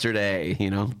and yesterday.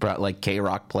 Like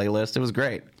K-Rock playlist. It was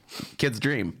great. Kid's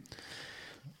dream.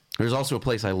 There's also a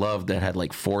place I loved that had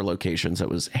like 4 locations. That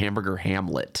was Hamburger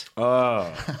Hamlet.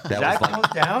 Oh, That was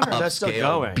like down or that's still upscale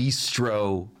going?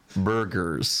 bistro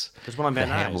burgers. There's one on Van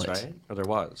The Nuys, Hamlet. right? Or there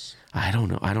was. I don't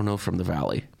know. I don't know from the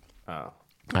valley. Oh,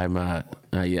 I'm and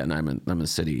I'm a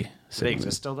city. do they city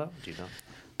exist still though? Do you know?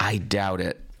 I doubt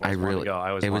it. I wanted to really. go. I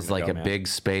always it wanted was to like go, a man. big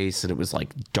space, and it was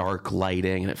like dark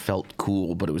lighting, and it felt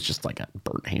cool, but it was just like a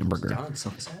burnt hamburger on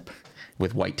Sunset.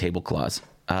 with white tablecloths.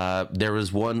 There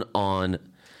was one on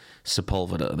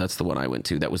Sepulveda. That's the one I went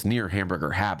to. That was near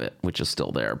Hamburger Habit, which is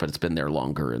still there, but it's been there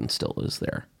longer and still is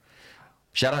there.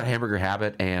 Shout out Hamburger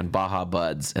Habit and Baja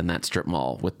Buds and that strip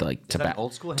mall with like that an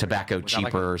old school hamburger? tobacco Was that like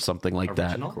cheaper a or something like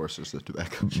original? Of course, there's the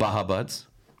tobacco. Baja Buds.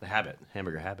 The Habit,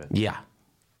 Hamburger Habit. Yeah,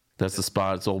 that's the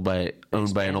spot. It's owned by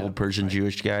an old Persian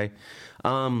Jewish guy.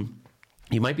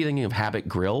 You might be thinking of Habit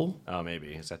Grill Oh, maybe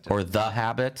is that or The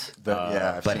Habit.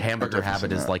 Yeah, I've But seen- Hamburger I've definitely Habit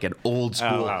seen is that. like an old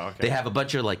school. wow, okay. They have a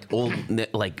bunch of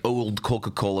like old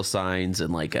Coca-Cola signs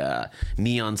and like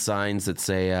neon signs that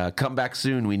say "Come back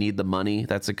soon, we need the money."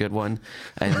 That's a good one.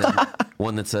 And then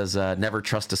one that says "Never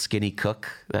trust a skinny cook."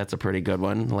 That's a pretty good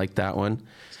one. I like that one.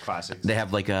 It's classic. They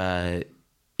have like a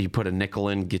you put a nickel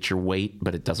in, get your weight,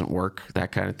 but it doesn't work.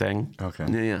 That kind of thing. Okay.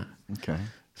 Yeah. Okay.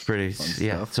 It's pretty.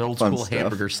 Yeah. It's an old Fun school stuff.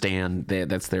 hamburger stand.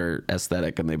 That's their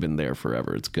aesthetic, and they've been there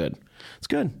forever. It's good. It's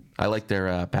good. I like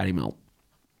their patty melt.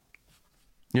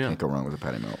 Yeah. Can't go wrong with a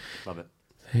patty melt. Love it.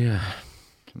 Yeah.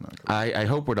 Cannot go wrong. I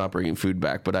hope we're not bringing food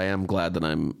back, but I am glad that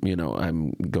I'm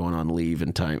going on leave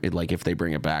in time. Like if they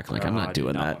bring it back, like I'm not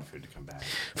doing that. Want food to come back.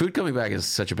 Food coming back is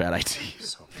such a bad idea.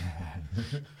 So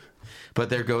bad. But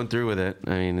they're going through with it. I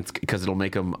mean, it's because it'll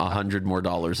make them $100 more a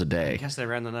I day. guess they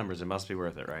ran the numbers. It must be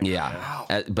worth it, right? Yeah.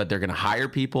 But they're going to hire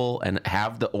people and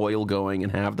have the oil going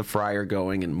and have the fryer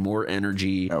going and more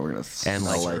energy. Oh, we're gonna and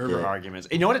smell like Server it. arguments.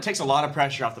 You know what? It takes a lot of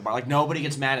pressure off the bar. Like nobody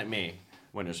gets mad at me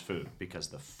when there's food because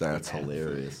the food That's and food.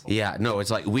 hilarious. Yeah, no,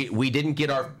 it's like we didn't get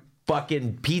our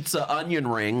fucking pizza onion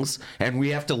rings and we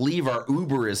have to leave. Our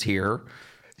Uber is here.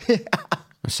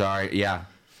 Sorry. Yeah.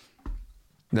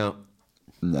 No.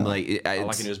 No. Like All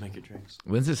I can do is make your drinks.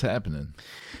 When's this happening?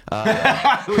 It's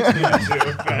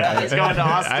going to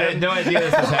Austin. I had no idea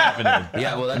this was happening.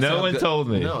 yeah, well, that's No how one good- told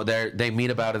me. No, they meet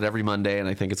about it every Monday, and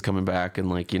I think it's coming back. And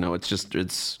like it's just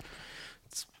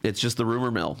the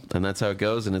rumor mill, and that's how it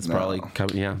goes. And it's probably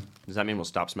coming. Yeah. Does that mean we'll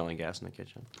stop smelling gas in the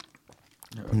kitchen?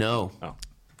 No. Oh.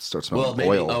 Start smelling Well, maybe.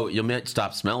 oil. Oh, you might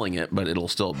stop smelling it, but it'll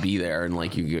still be there, and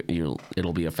like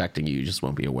it'll be affecting you. You just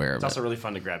won't be aware It's of it. also really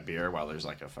fun to grab beer while there's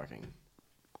like a fucking.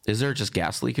 Is there just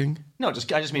gas leaking? No, I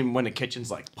just mean when the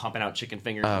kitchen's like pumping out chicken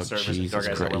fingers Oh, and servers and Jesus door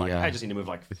guys that were like, Christ, yeah. I just need to move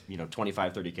like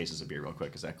 25, 30 cases of beer real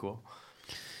quick. Is that cool?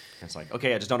 And it's like,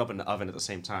 okay, I just don't open the oven at the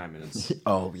same time, and it's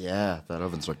Oh yeah, that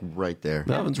oven's like right there.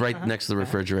 The oven's right next to the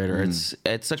refrigerator. It's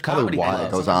a probably comedy why club.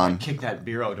 it goes Sometimes on. I kick that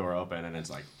bureau door open, and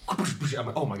it's like, I'm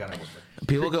like, oh my god, I almost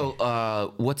People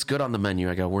go, "What's good on the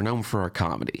menu?" I go, "We're known for our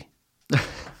comedy."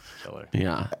 killer.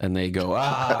 Yeah, and they go,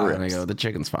 and I go, "The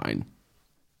chicken's fine."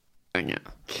 And yeah.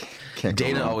 Can't go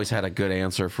Dana wrong. always had a good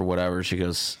answer for whatever. She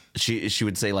goes, she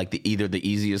would say like either the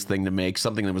easiest thing to make,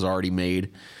 something that was already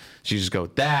made. She just go,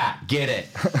 get it.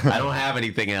 I don't have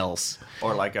anything else.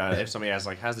 Or like if somebody asks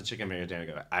like, how's the chicken marinade? I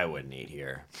go, I wouldn't eat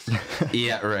here.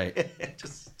 Yeah, right.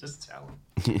 just tell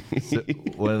them.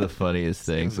 One of the funniest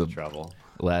things in of trouble.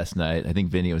 last night, I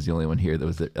think Vinny was the only one here that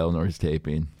was at Eleanor's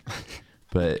taping.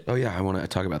 But Oh yeah, I want to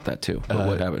talk about that too. But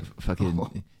what happened?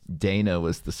 fucking Dana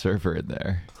was the server in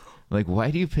there. Like,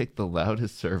 why do you pick the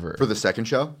loudest server? For the second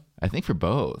show? I think for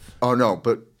both. Oh no,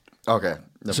 but okay.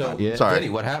 Never So, mind. yeah. Sorry. Vinny,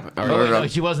 what happened? All Oh, right. no,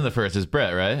 she wasn't the first. It's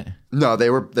Brett, right? No, they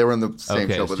were in the same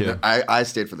Okay, show, it's but two. I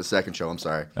stayed for the second show. I'm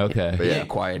sorry. Okay. But He yeah. ain't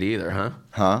quiet either, huh?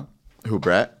 Huh? Who,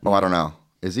 Brett? Oh, I don't know.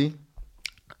 Is he?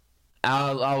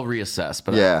 I'll reassess,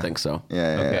 but I Yeah. don't think so.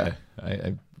 Yeah. Okay.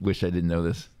 I wish I didn't know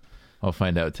this. I'll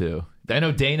find out too. I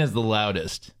know Dana's the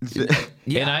loudest.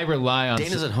 Yeah. And I rely on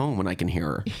Dana's at home when I can hear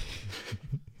her.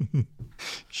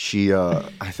 She, I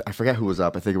forget who was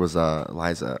up. I think it was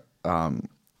Liza.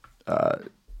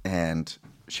 And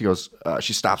she goes,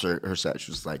 she stops her set.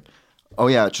 She was like, "Oh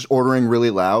yeah, just ordering really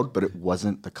loud, but it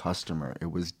wasn't the customer.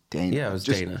 It was Dana." Yeah, it was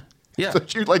Just- Dana. Yeah. So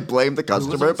she like blamed the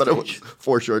customer, on but it was stage?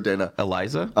 for sure Dana.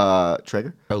 Eliza?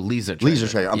 Traeger. Oh, Lisa Traeger. Lisa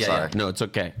Traeger, I'm Yeah, sorry. yeah. No, it's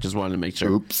okay. Just wanted to make sure.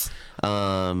 Oops.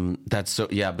 That's so,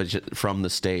 yeah, but from the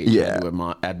stage. Yeah.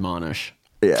 To admonish.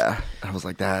 Yeah, I was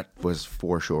like, that was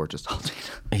for sure just all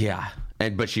Dana. Yeah.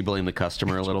 But she blamed the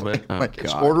customer a little bit. Oh, Like,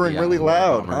 it's God. ordering Yeah, really what a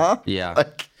loud, bummer. huh? Yeah.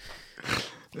 Like,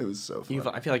 it was so funny.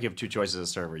 I feel like you have two choices as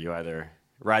a server. You either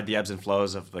ride the ebbs and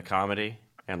flows of the comedy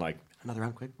and like another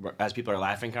round quick as people are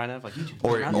laughing, kind of like you do.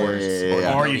 Or round. you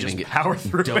Or you even just power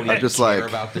through don't it. even just care like-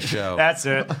 about the show. That's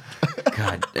it.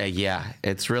 God, yeah.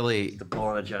 It's really...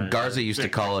 Garza used to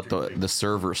call it the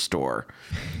server store.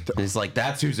 He's like,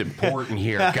 that's who's important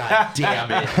here. God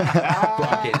damn it.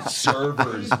 Fucking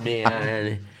servers,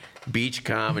 man. Beach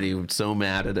comedy. I'm so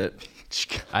mad at it.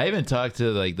 I even talked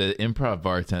to like the improv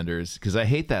bartenders because I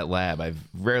hate that lab. I've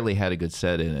rarely had a good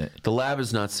set in it. The lab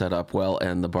is not set up well,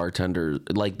 and the bartender,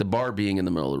 like the bar being in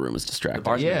the middle of the room, is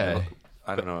distracting. Yeah.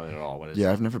 I don't know at all what it is.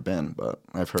 Yeah, I've never been, but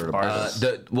I've heard about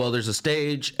it. Well, there's a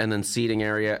stage and then seating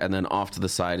area, and then off to the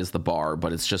side is the bar,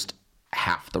 but it's just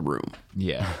half the room.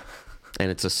 Yeah. And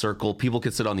it's a circle. People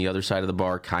could sit on the other side of the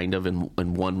bar, kind of in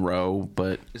one row,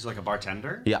 but Is it like a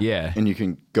bartender? yeah. Yeah. And you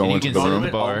can go And you into can the sit room. in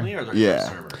the bar. Only, or there's Yeah. a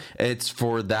server? It's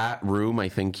for that room. I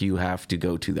think you have to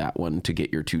go to that one to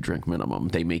get your 2-drink minimum.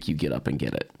 They make you get up and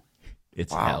get it.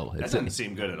 It's hell. That It's doesn't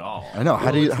seem good at all. I know.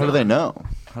 How do they know?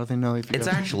 How do they know if you It's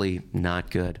guys- actually not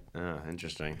good.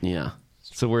 Interesting. Yeah.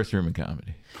 it's the worst room in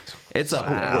comedy. It's up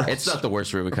there. It's not the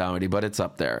worst room of comedy, but it's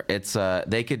up there. It's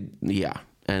they could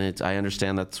and it's I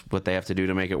understand that's what they have to do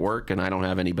to make it work, and I don't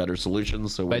have any better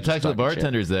solutions. So we're I just talked to the talking shit.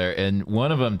 bartenders there, and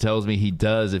one of them tells me he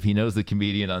does, if he knows the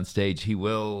comedian on stage, he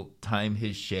will time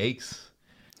his shakes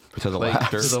To the like,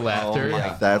 laughter. To the laughter. Oh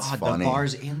my That's God, funny. The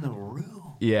bar's in the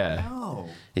room. Yeah. Oh.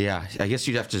 Yeah, I guess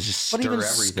you'd have to just stir But even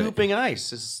everything. scooping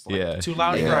ice is like Yeah. too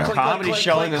loud Yeah. for a comedy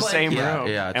show in the same room.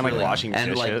 Yeah, it's and like really- washing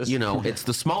and dishes. it's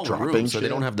the smaller Dropping room, so they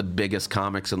shit. don't have the biggest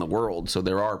comics in the world. So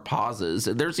there are pauses.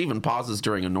 There's even pauses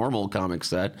during a normal comic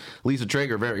set. Lisa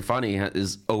Traeger, very funny,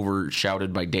 is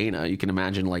overshouted by Dana. You can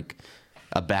imagine like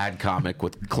a bad comic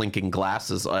with clinking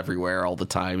glasses everywhere all the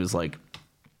time is like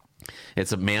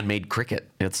it's a man-made cricket.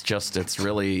 It's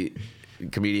really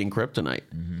comedian kryptonite.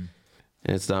 Mm-hmm.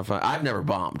 It's not fun. I've never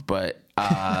bombed, but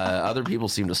other people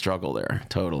seem to struggle there.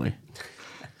 Totally.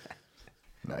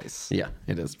 Nice. Yeah,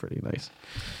 it is pretty nice.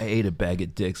 I ate a bag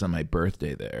of dicks on my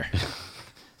birthday there.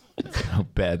 That's how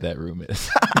bad that room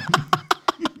is.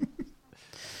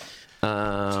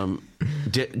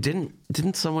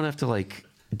 Didn't someone have to like?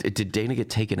 Did Dana get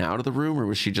taken out of the room, or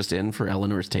was she just in for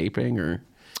Eleanor's taping? Or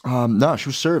No, she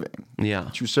was serving. yeah,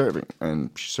 She was serving, and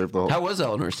she served the whole. how was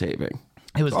Eleanor's taping?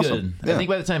 It was Awesome. good. Yeah. I think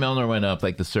by the time Eleanor went up,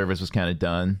 like the service was kind of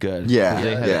done. Good. Yeah,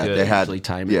 They had yeah, good- they had usually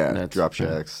time it, yeah, that's- drop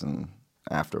checks and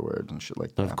afterwards and shit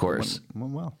like that. Of course.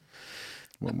 Went well.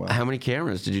 Went well. How many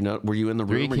cameras did you know? Were you in the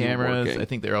room? 3 or you were cameras. working? I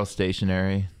think they're all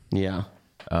stationary. Yeah,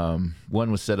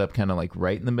 One was set up kind of like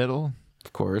right in the middle.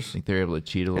 of course. I think they were able to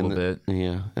cheat a little bit.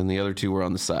 Yeah, and the other 2 were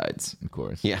on the sides. Of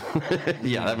course. Yeah,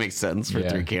 yeah, that makes sense for Yeah.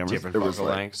 3 cameras. different It was focal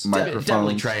like lengths.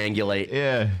 Definitely microphones. triangulate.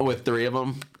 Yeah. with 3 of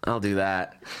them. I'll do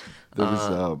that. There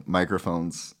was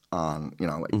microphones on,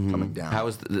 like coming down. How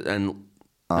was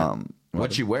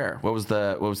what'd you wear? What was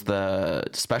the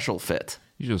special fit?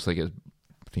 Usually it's like a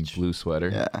blue sweater.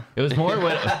 Yeah. It was more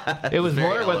what what the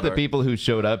Eleanor. people who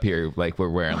showed up here like were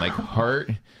wearing. Like Hart,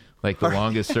 like the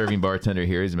longest serving bartender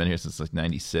here. He's been here since like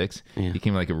 '96. He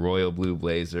came in like a royal blue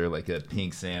blazer, like a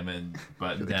pink salmon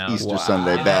button down. Easter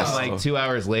Sunday And best. then, like 2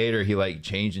 hours later, he like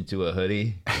changed into a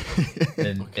hoodie,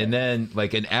 and then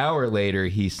like an hour later,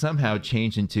 he somehow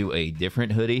changed into a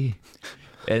different hoodie.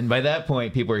 And by that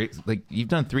point, people were like, "You've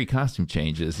done 3 costume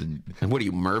changes," and What are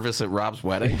you, Mervis at Rob's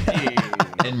wedding?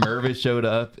 Mervis showed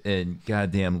up in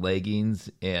goddamn leggings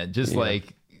and just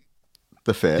like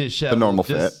the fit, disheveled, the normal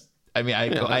just- fit. I mean, I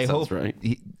that sounds hope right.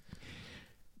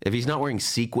 If he's not wearing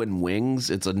sequin wings,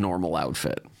 it's a normal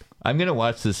outfit. I'm gonna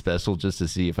watch this special just to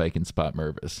see if I can spot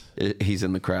Mervis. He's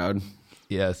in the crowd.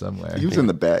 Yeah, somewhere. He was in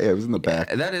the back. Yeah, he was in the back.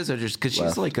 That is interesting because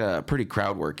she's like pretty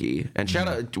crowd worky. And shout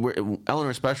out to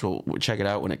Eleanor Special. Check it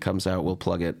out when it comes out. We'll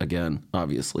plug it again,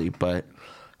 obviously. But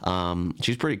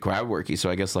she's pretty crowd worky. So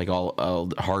I guess like all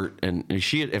Hart and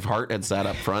if Hart had sat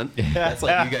up front, that's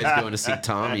like you guys going to see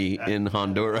Tommy in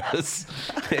Honduras.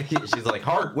 She's like,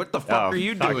 Hart, what the fuck are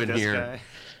you doing here?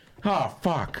 Oh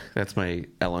fuck, that's my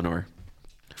Eleanor.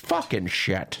 Fucking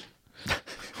shit.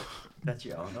 That's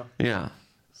you, Eleanor. Yeah,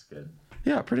 That's good.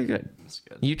 yeah, pretty good. That's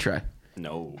good. You try.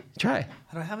 No. Try.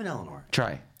 I don't have an Eleanor.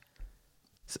 Try.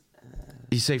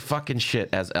 You say fucking shit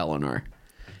as Eleanor.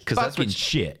 Because that's fucking what.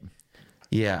 shit.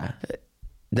 Yeah.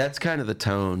 That's kind of the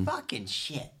tone. Fucking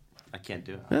shit. I can't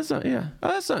do it. That's not, yeah. Oh,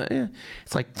 that's not, yeah.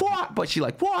 It's like, fuck, but she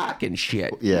like, fucking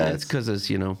shit. Yeah, It's because it's,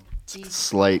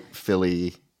 Slight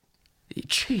Philly.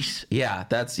 jeez.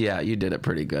 Yeah, you did it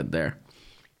pretty good there.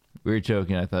 We were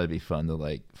joking. I thought it'd be fun to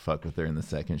like fuck with her in the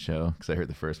second show because I heard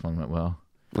the first one went well,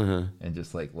 and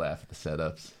just like laugh at the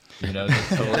setups. Just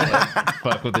totally like,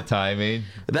 fuck with the timing.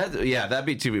 That'd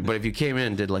be too. But if you came in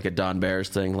and did like a Don Barris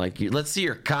thing, like, let's see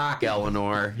your cock,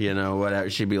 Eleanor,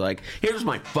 whatever, she'd be like, here's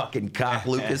my fucking cock,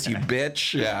 Lucas, you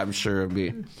bitch. Yeah, I'm sure it'd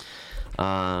be.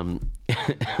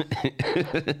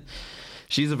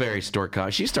 She's a very store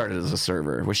comic. She started as a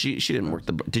server. Was she didn't work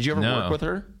did you ever No. work with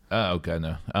her? Oh god,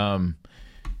 no.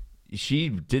 She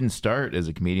didn't start as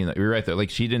a comedian. You're right though. Like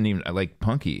she didn't even like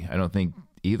Punky. I don't think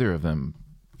either of them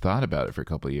thought about it for a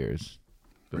couple of years.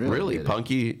 Really?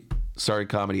 Punky started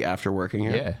comedy after working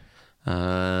here?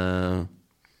 Yeah.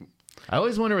 I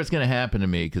always wonder what's going to happen to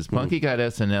me because Punky got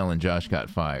SNL and Josh got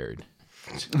fired.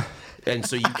 And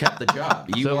so you kept the job.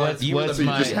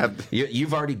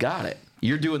 You've already got it.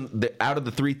 You're doing out of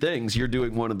the 3 things, you're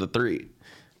doing one of the 3.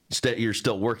 You're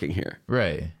still working here.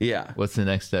 Right. Yeah. What's the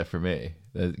next step for me?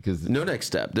 Because No next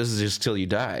step. This is just till you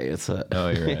die. It's a. Oh,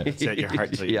 you're right. Set your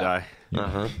heart till you die.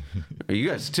 Uh-huh. You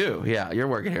guys too. Yeah, you're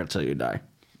working here until you die.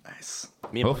 Nice.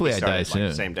 Me and Hopefully Punky I die started,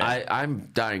 soon. Same day. I'm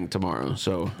dying tomorrow,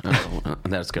 so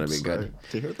that's gonna be good.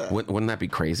 To hear that. Wouldn't that be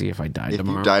crazy if I died If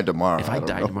tomorrow? you died tomorrow, If I I don't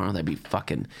died know. tomorrow, that'd be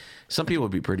fucking. Some people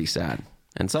would be pretty sad,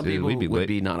 and some Dude, people we'd be would lit.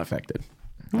 be not affected.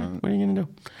 What are you gonna do?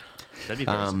 That'd be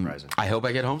very surprising. I hope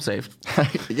I get home safe.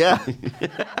 Yeah.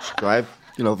 Drive,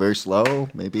 very slow.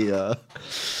 Maybe.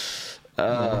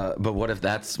 But what if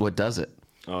that's what does it?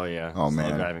 Oh yeah. Oh, Slow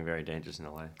man. driving very dangerous in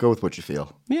LA. Go with what you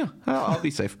feel. Yeah, I'll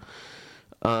be safe.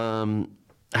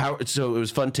 So it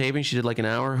was fun taping. She did like an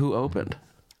hour. Who opened?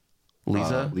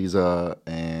 Lisa. Lisa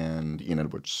and Ian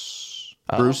Edwards.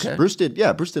 Oh, Bruce. okay. Bruce did.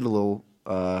 Yeah, Bruce did a little.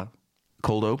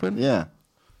 Cold open. Yeah.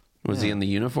 Was he in the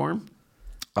uniform?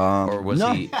 Or was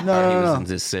no. he? No, or he no, was no. in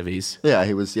his civvies. Yeah,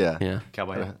 he was. Yeah. Yeah.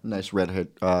 Cowboy hat. Nice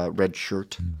red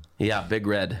shirt. Yeah. Big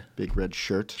red. Big red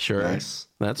shirt. Sure. Nice.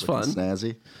 That's Looking fun.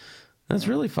 Snazzy. That's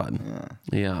really fun.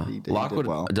 Yeah. He did Lockwood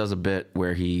well. does a bit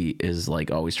where he is like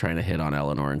always trying to hit on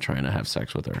Eleanor and trying to have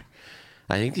sex with her.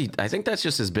 I think that's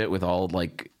just his bit with all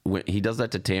like when he does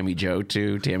that to Tammy Jo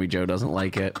too. Tammy Jo doesn't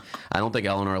like it. I don't think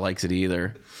Eleanor likes it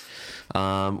either,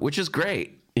 which is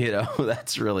great. You know,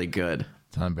 that's really good.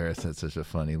 Tom Barris had such a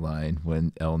funny line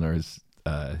when Eleanor's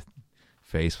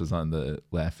face was on the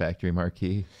Laugh Factory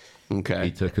marquee. Okay.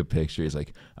 He took a picture. He's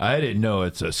like, I didn't know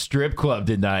it's a strip club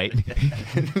tonight.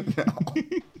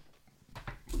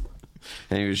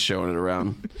 And he was showing it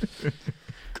around.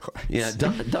 Yeah,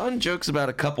 Don jokes about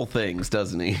a couple things,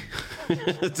 doesn't he?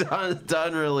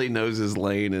 Don really knows his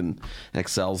lane and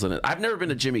excels in it. I've never been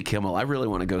to Jimmy Kimmel. I really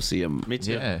want to go see him. Me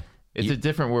too. Yeah. It's a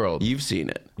different world. You've seen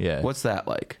it. Yeah. What's that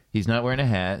like? He's not wearing a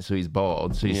hat, so he's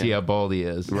bald. So you see how bald he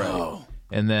is. Right.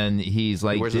 And then he's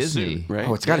like Wears Disney. a suit, right?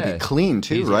 Oh, it's got to Yeah. be clean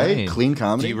too, He's right? clean. Clean Do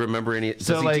comedy. you remember any?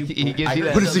 So, like, he gives you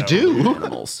that- What does he do? Balloon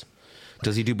animals.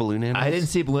 Does he do balloon animals? I didn't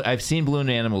see balloon. I've seen balloon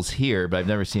animals here, but I've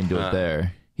never seen him do it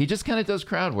there. He just kind of does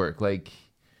crowd work, like,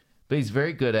 but he's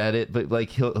very good at it. But like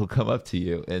he'll come up to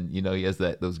you, and you know he has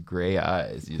those gray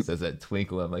eyes. He just has that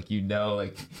twinkle. I'm like,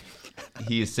 like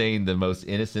he is saying the most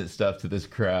innocent stuff to this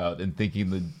crowd and thinking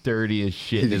the dirtiest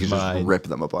shit in You his can just mind. rip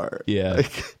them apart. Yeah.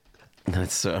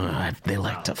 That's they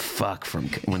like to fuck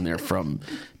when they're from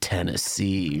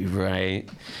Tennessee, right?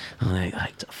 They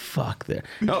like to fuck there.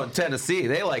 No, Tennessee,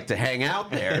 they like to hang out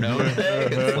there, don't they?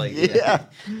 It's like, Yeah.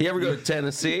 You ever go to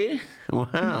Tennessee?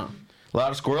 Wow, a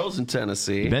lot of squirrels in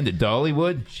Tennessee. Been to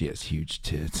Dollywood? She has huge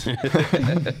tits.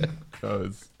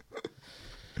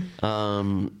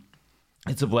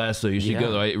 It's a blast, though. You should go.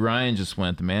 Like, Ryan just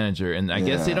went, the manager, and I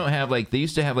guess they don't have they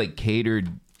used to have catered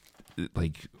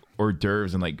hors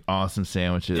d'oeuvres and awesome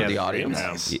sandwiches. the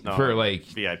audience. For,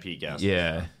 VIP guests.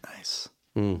 Yeah. Nice.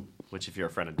 Which if you're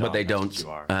a friend of Dom, But they that's don't.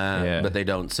 what you are. Yeah. But they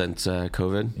don't since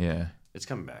COVID. Yeah. It's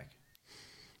coming back.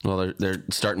 Well, they're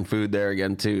starting food there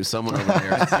again too. Someone over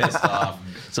there is pissed off.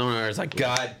 Someone over there is like,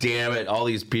 God damn it! All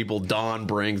these people Dawn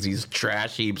brings these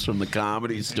trash heaps from the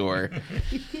Comedy Store.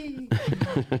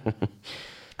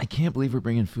 I can't believe we're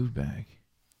bringing food back.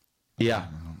 Yeah,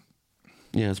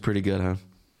 it's pretty good, huh?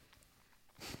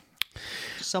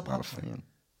 Just sell popcorn.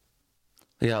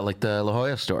 Yeah, like the La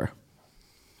Jolla store.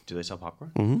 Do they sell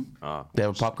popcorn? Mm-hmm. They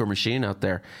have a popcorn machine out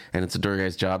there, and it's a door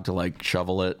guy's job to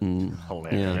shovel it and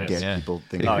Hilarious. Get Yeah. people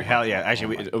thinking. Oh, hell yeah.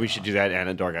 Actually, we should do that, and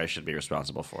a door guy should be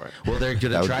responsible for it. Well, they're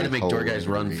going That to would try be to make door guys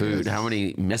run hilarious. food. How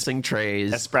many missing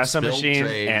trays, Espresso spilled machine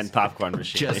trays, and popcorn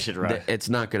machine. They should run. It's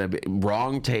not going to be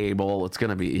wrong table. It's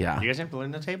going to be You guys have to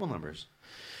learn the table numbers.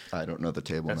 I don't know the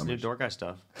table That's new numbers. door guy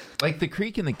stuff. Like the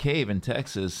Creek and the Cave in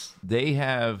Texas, they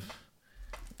have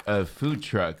a food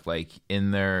truck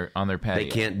on their patio. They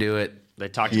can't do it. They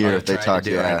talked Here, about they trying talked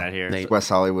to do yeah. that here. They- West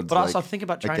Hollywood. But also think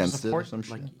about trying to against it or support. some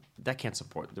shit. That can't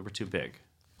support. They were too big.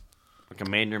 Like a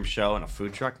main room show and a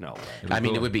food truck? No way. I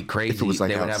mean, it would be crazy. If it was, They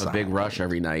would have a outside. big rush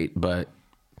every night, but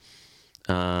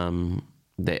someone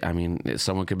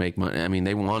could make money. I mean,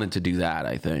 they wanted to do that,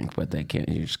 I think, but they can't.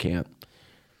 You just can't.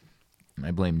 I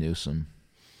blame Newsom.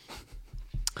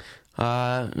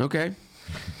 Okay.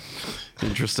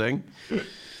 Interesting.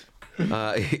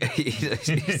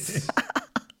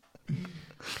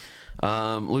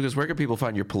 Lucas, where can people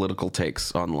find your political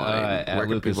takes online? At Where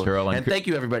can Lucas people- Hirl on and thank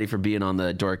you everybody for being on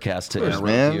the Doorcast to interrupt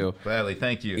man. you. Gladly,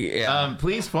 thank you. Yeah.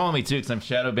 Please follow me too, because I'm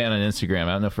shadow banned on Instagram.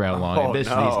 I don't know for how long. I Oh, bitched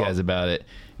to no. these guys about it.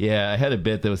 Yeah, I had a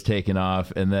bit that was taken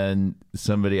off, and then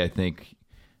somebody I think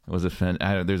was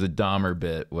offended. There's a Dahmer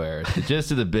bit where the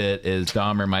gist of the bit is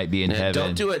Dahmer might be in heaven.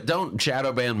 Don't do it. Don't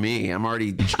shadow ban me. I'm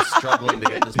already struggling to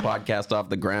get this podcast off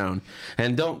the ground.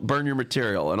 And don't burn your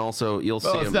material. And also, you'll see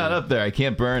Well, it's him. not up there. I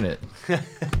can't burn it.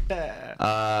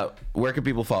 Where can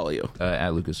people follow you?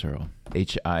 At Lucas Hirl.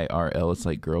 Hirl. It's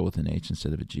like girl with an H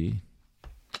instead of a G.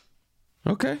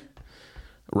 Okay.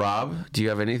 Rob, do you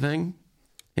have anything?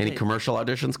 Any commercial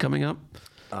auditions coming up?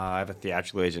 I have a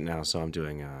theatrical agent now, so I'm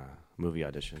doing movie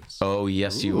auditions. Oh,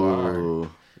 yes, you are.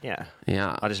 Ooh. Yeah.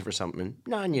 Yeah. Audition for something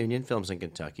non-union, films in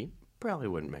Kentucky. Probably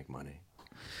wouldn't make money.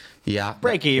 Yeah.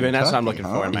 Break even. That's what I'm Kentucky,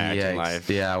 looking for in my acting Yikes. life.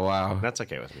 Yeah, wow. That's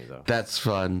okay with me, though. That's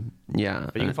fun. Yeah.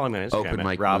 But you can follow me on Instagram Open at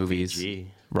mic Rob movies. VG.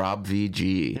 Rob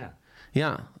VG. Yeah.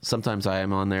 Yeah. Sometimes I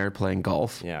am on there playing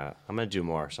golf. Yeah. I'm going to do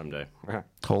more someday.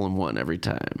 Hole in one every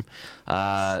time.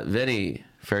 Vinny,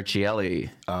 Farricielli.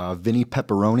 Vinny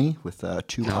Pepperoni with 2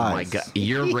 eyes. Oh my God,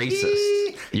 you're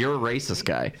racist. You're a racist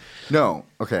guy. No,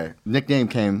 okay. Nickname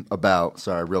came about.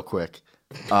 Sorry, real quick.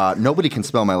 Nobody can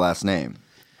spell my last name,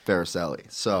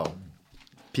 Farricielli. So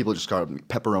people just called me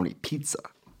Pepperoni Pizza,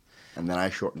 and then I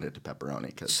shortened it to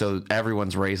Pepperoni. So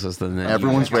everyone's racist, and then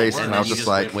Everyone's racist, and I was you just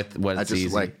like, went with what's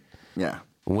easy. Yeah.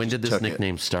 When did this took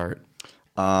nickname start?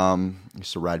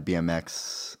 Used to ride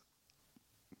BMX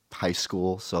high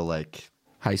school, so like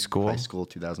High school.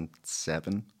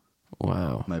 2007.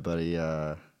 Wow. My buddy,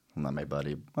 not my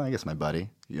buddy, well, I guess my buddy,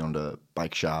 he owned a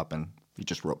bike shop, and he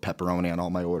just wrote pepperoni on all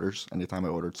my orders. Anytime I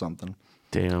ordered something,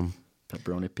 Damn.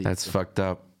 pepperoni pizza. That's fucked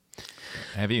up.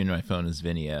 I have you in my phone as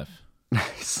Vinny F.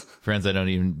 Nice. Friends, I don't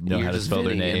even know You're how to just spell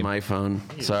their Vinny in name. my phone.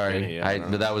 Sorry, Vinny, I don't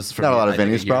know. but that was for Not a lot of I did it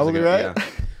Vinnies, years probably, ago. right? Yeah.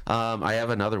 I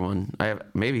have another one. I have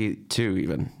maybe 2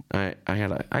 even. I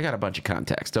got a bunch of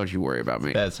contacts. Don't you worry about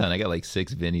me. Bad son, I got like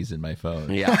 6 Vinnies in my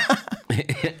phone. Yeah,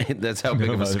 that's how big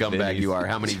of a Know about scumbag Vinnies. you are.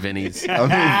 How many Vinnies?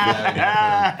 I'm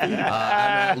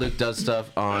at Luke Does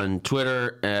Stuff on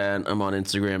Twitter, and I'm on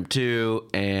Instagram too.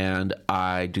 And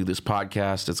I do this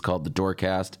podcast. It's called The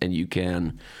Doorcast, and you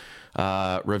can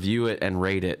review it and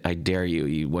rate it. I dare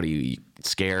you. What are you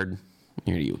scared?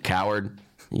 Are you a coward?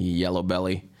 You yellow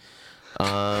belly.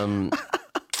 And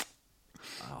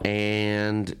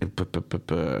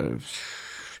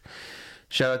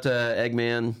shout out to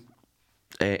Eggman.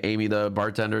 Amy, the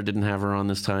bartender, didn't have her on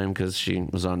this time because she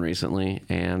was on recently,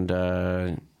 and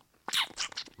I'm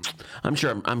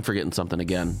sure I'm forgetting something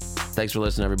again. Thanks for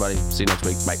listening, everybody. See you next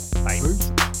week. Bye. Bye.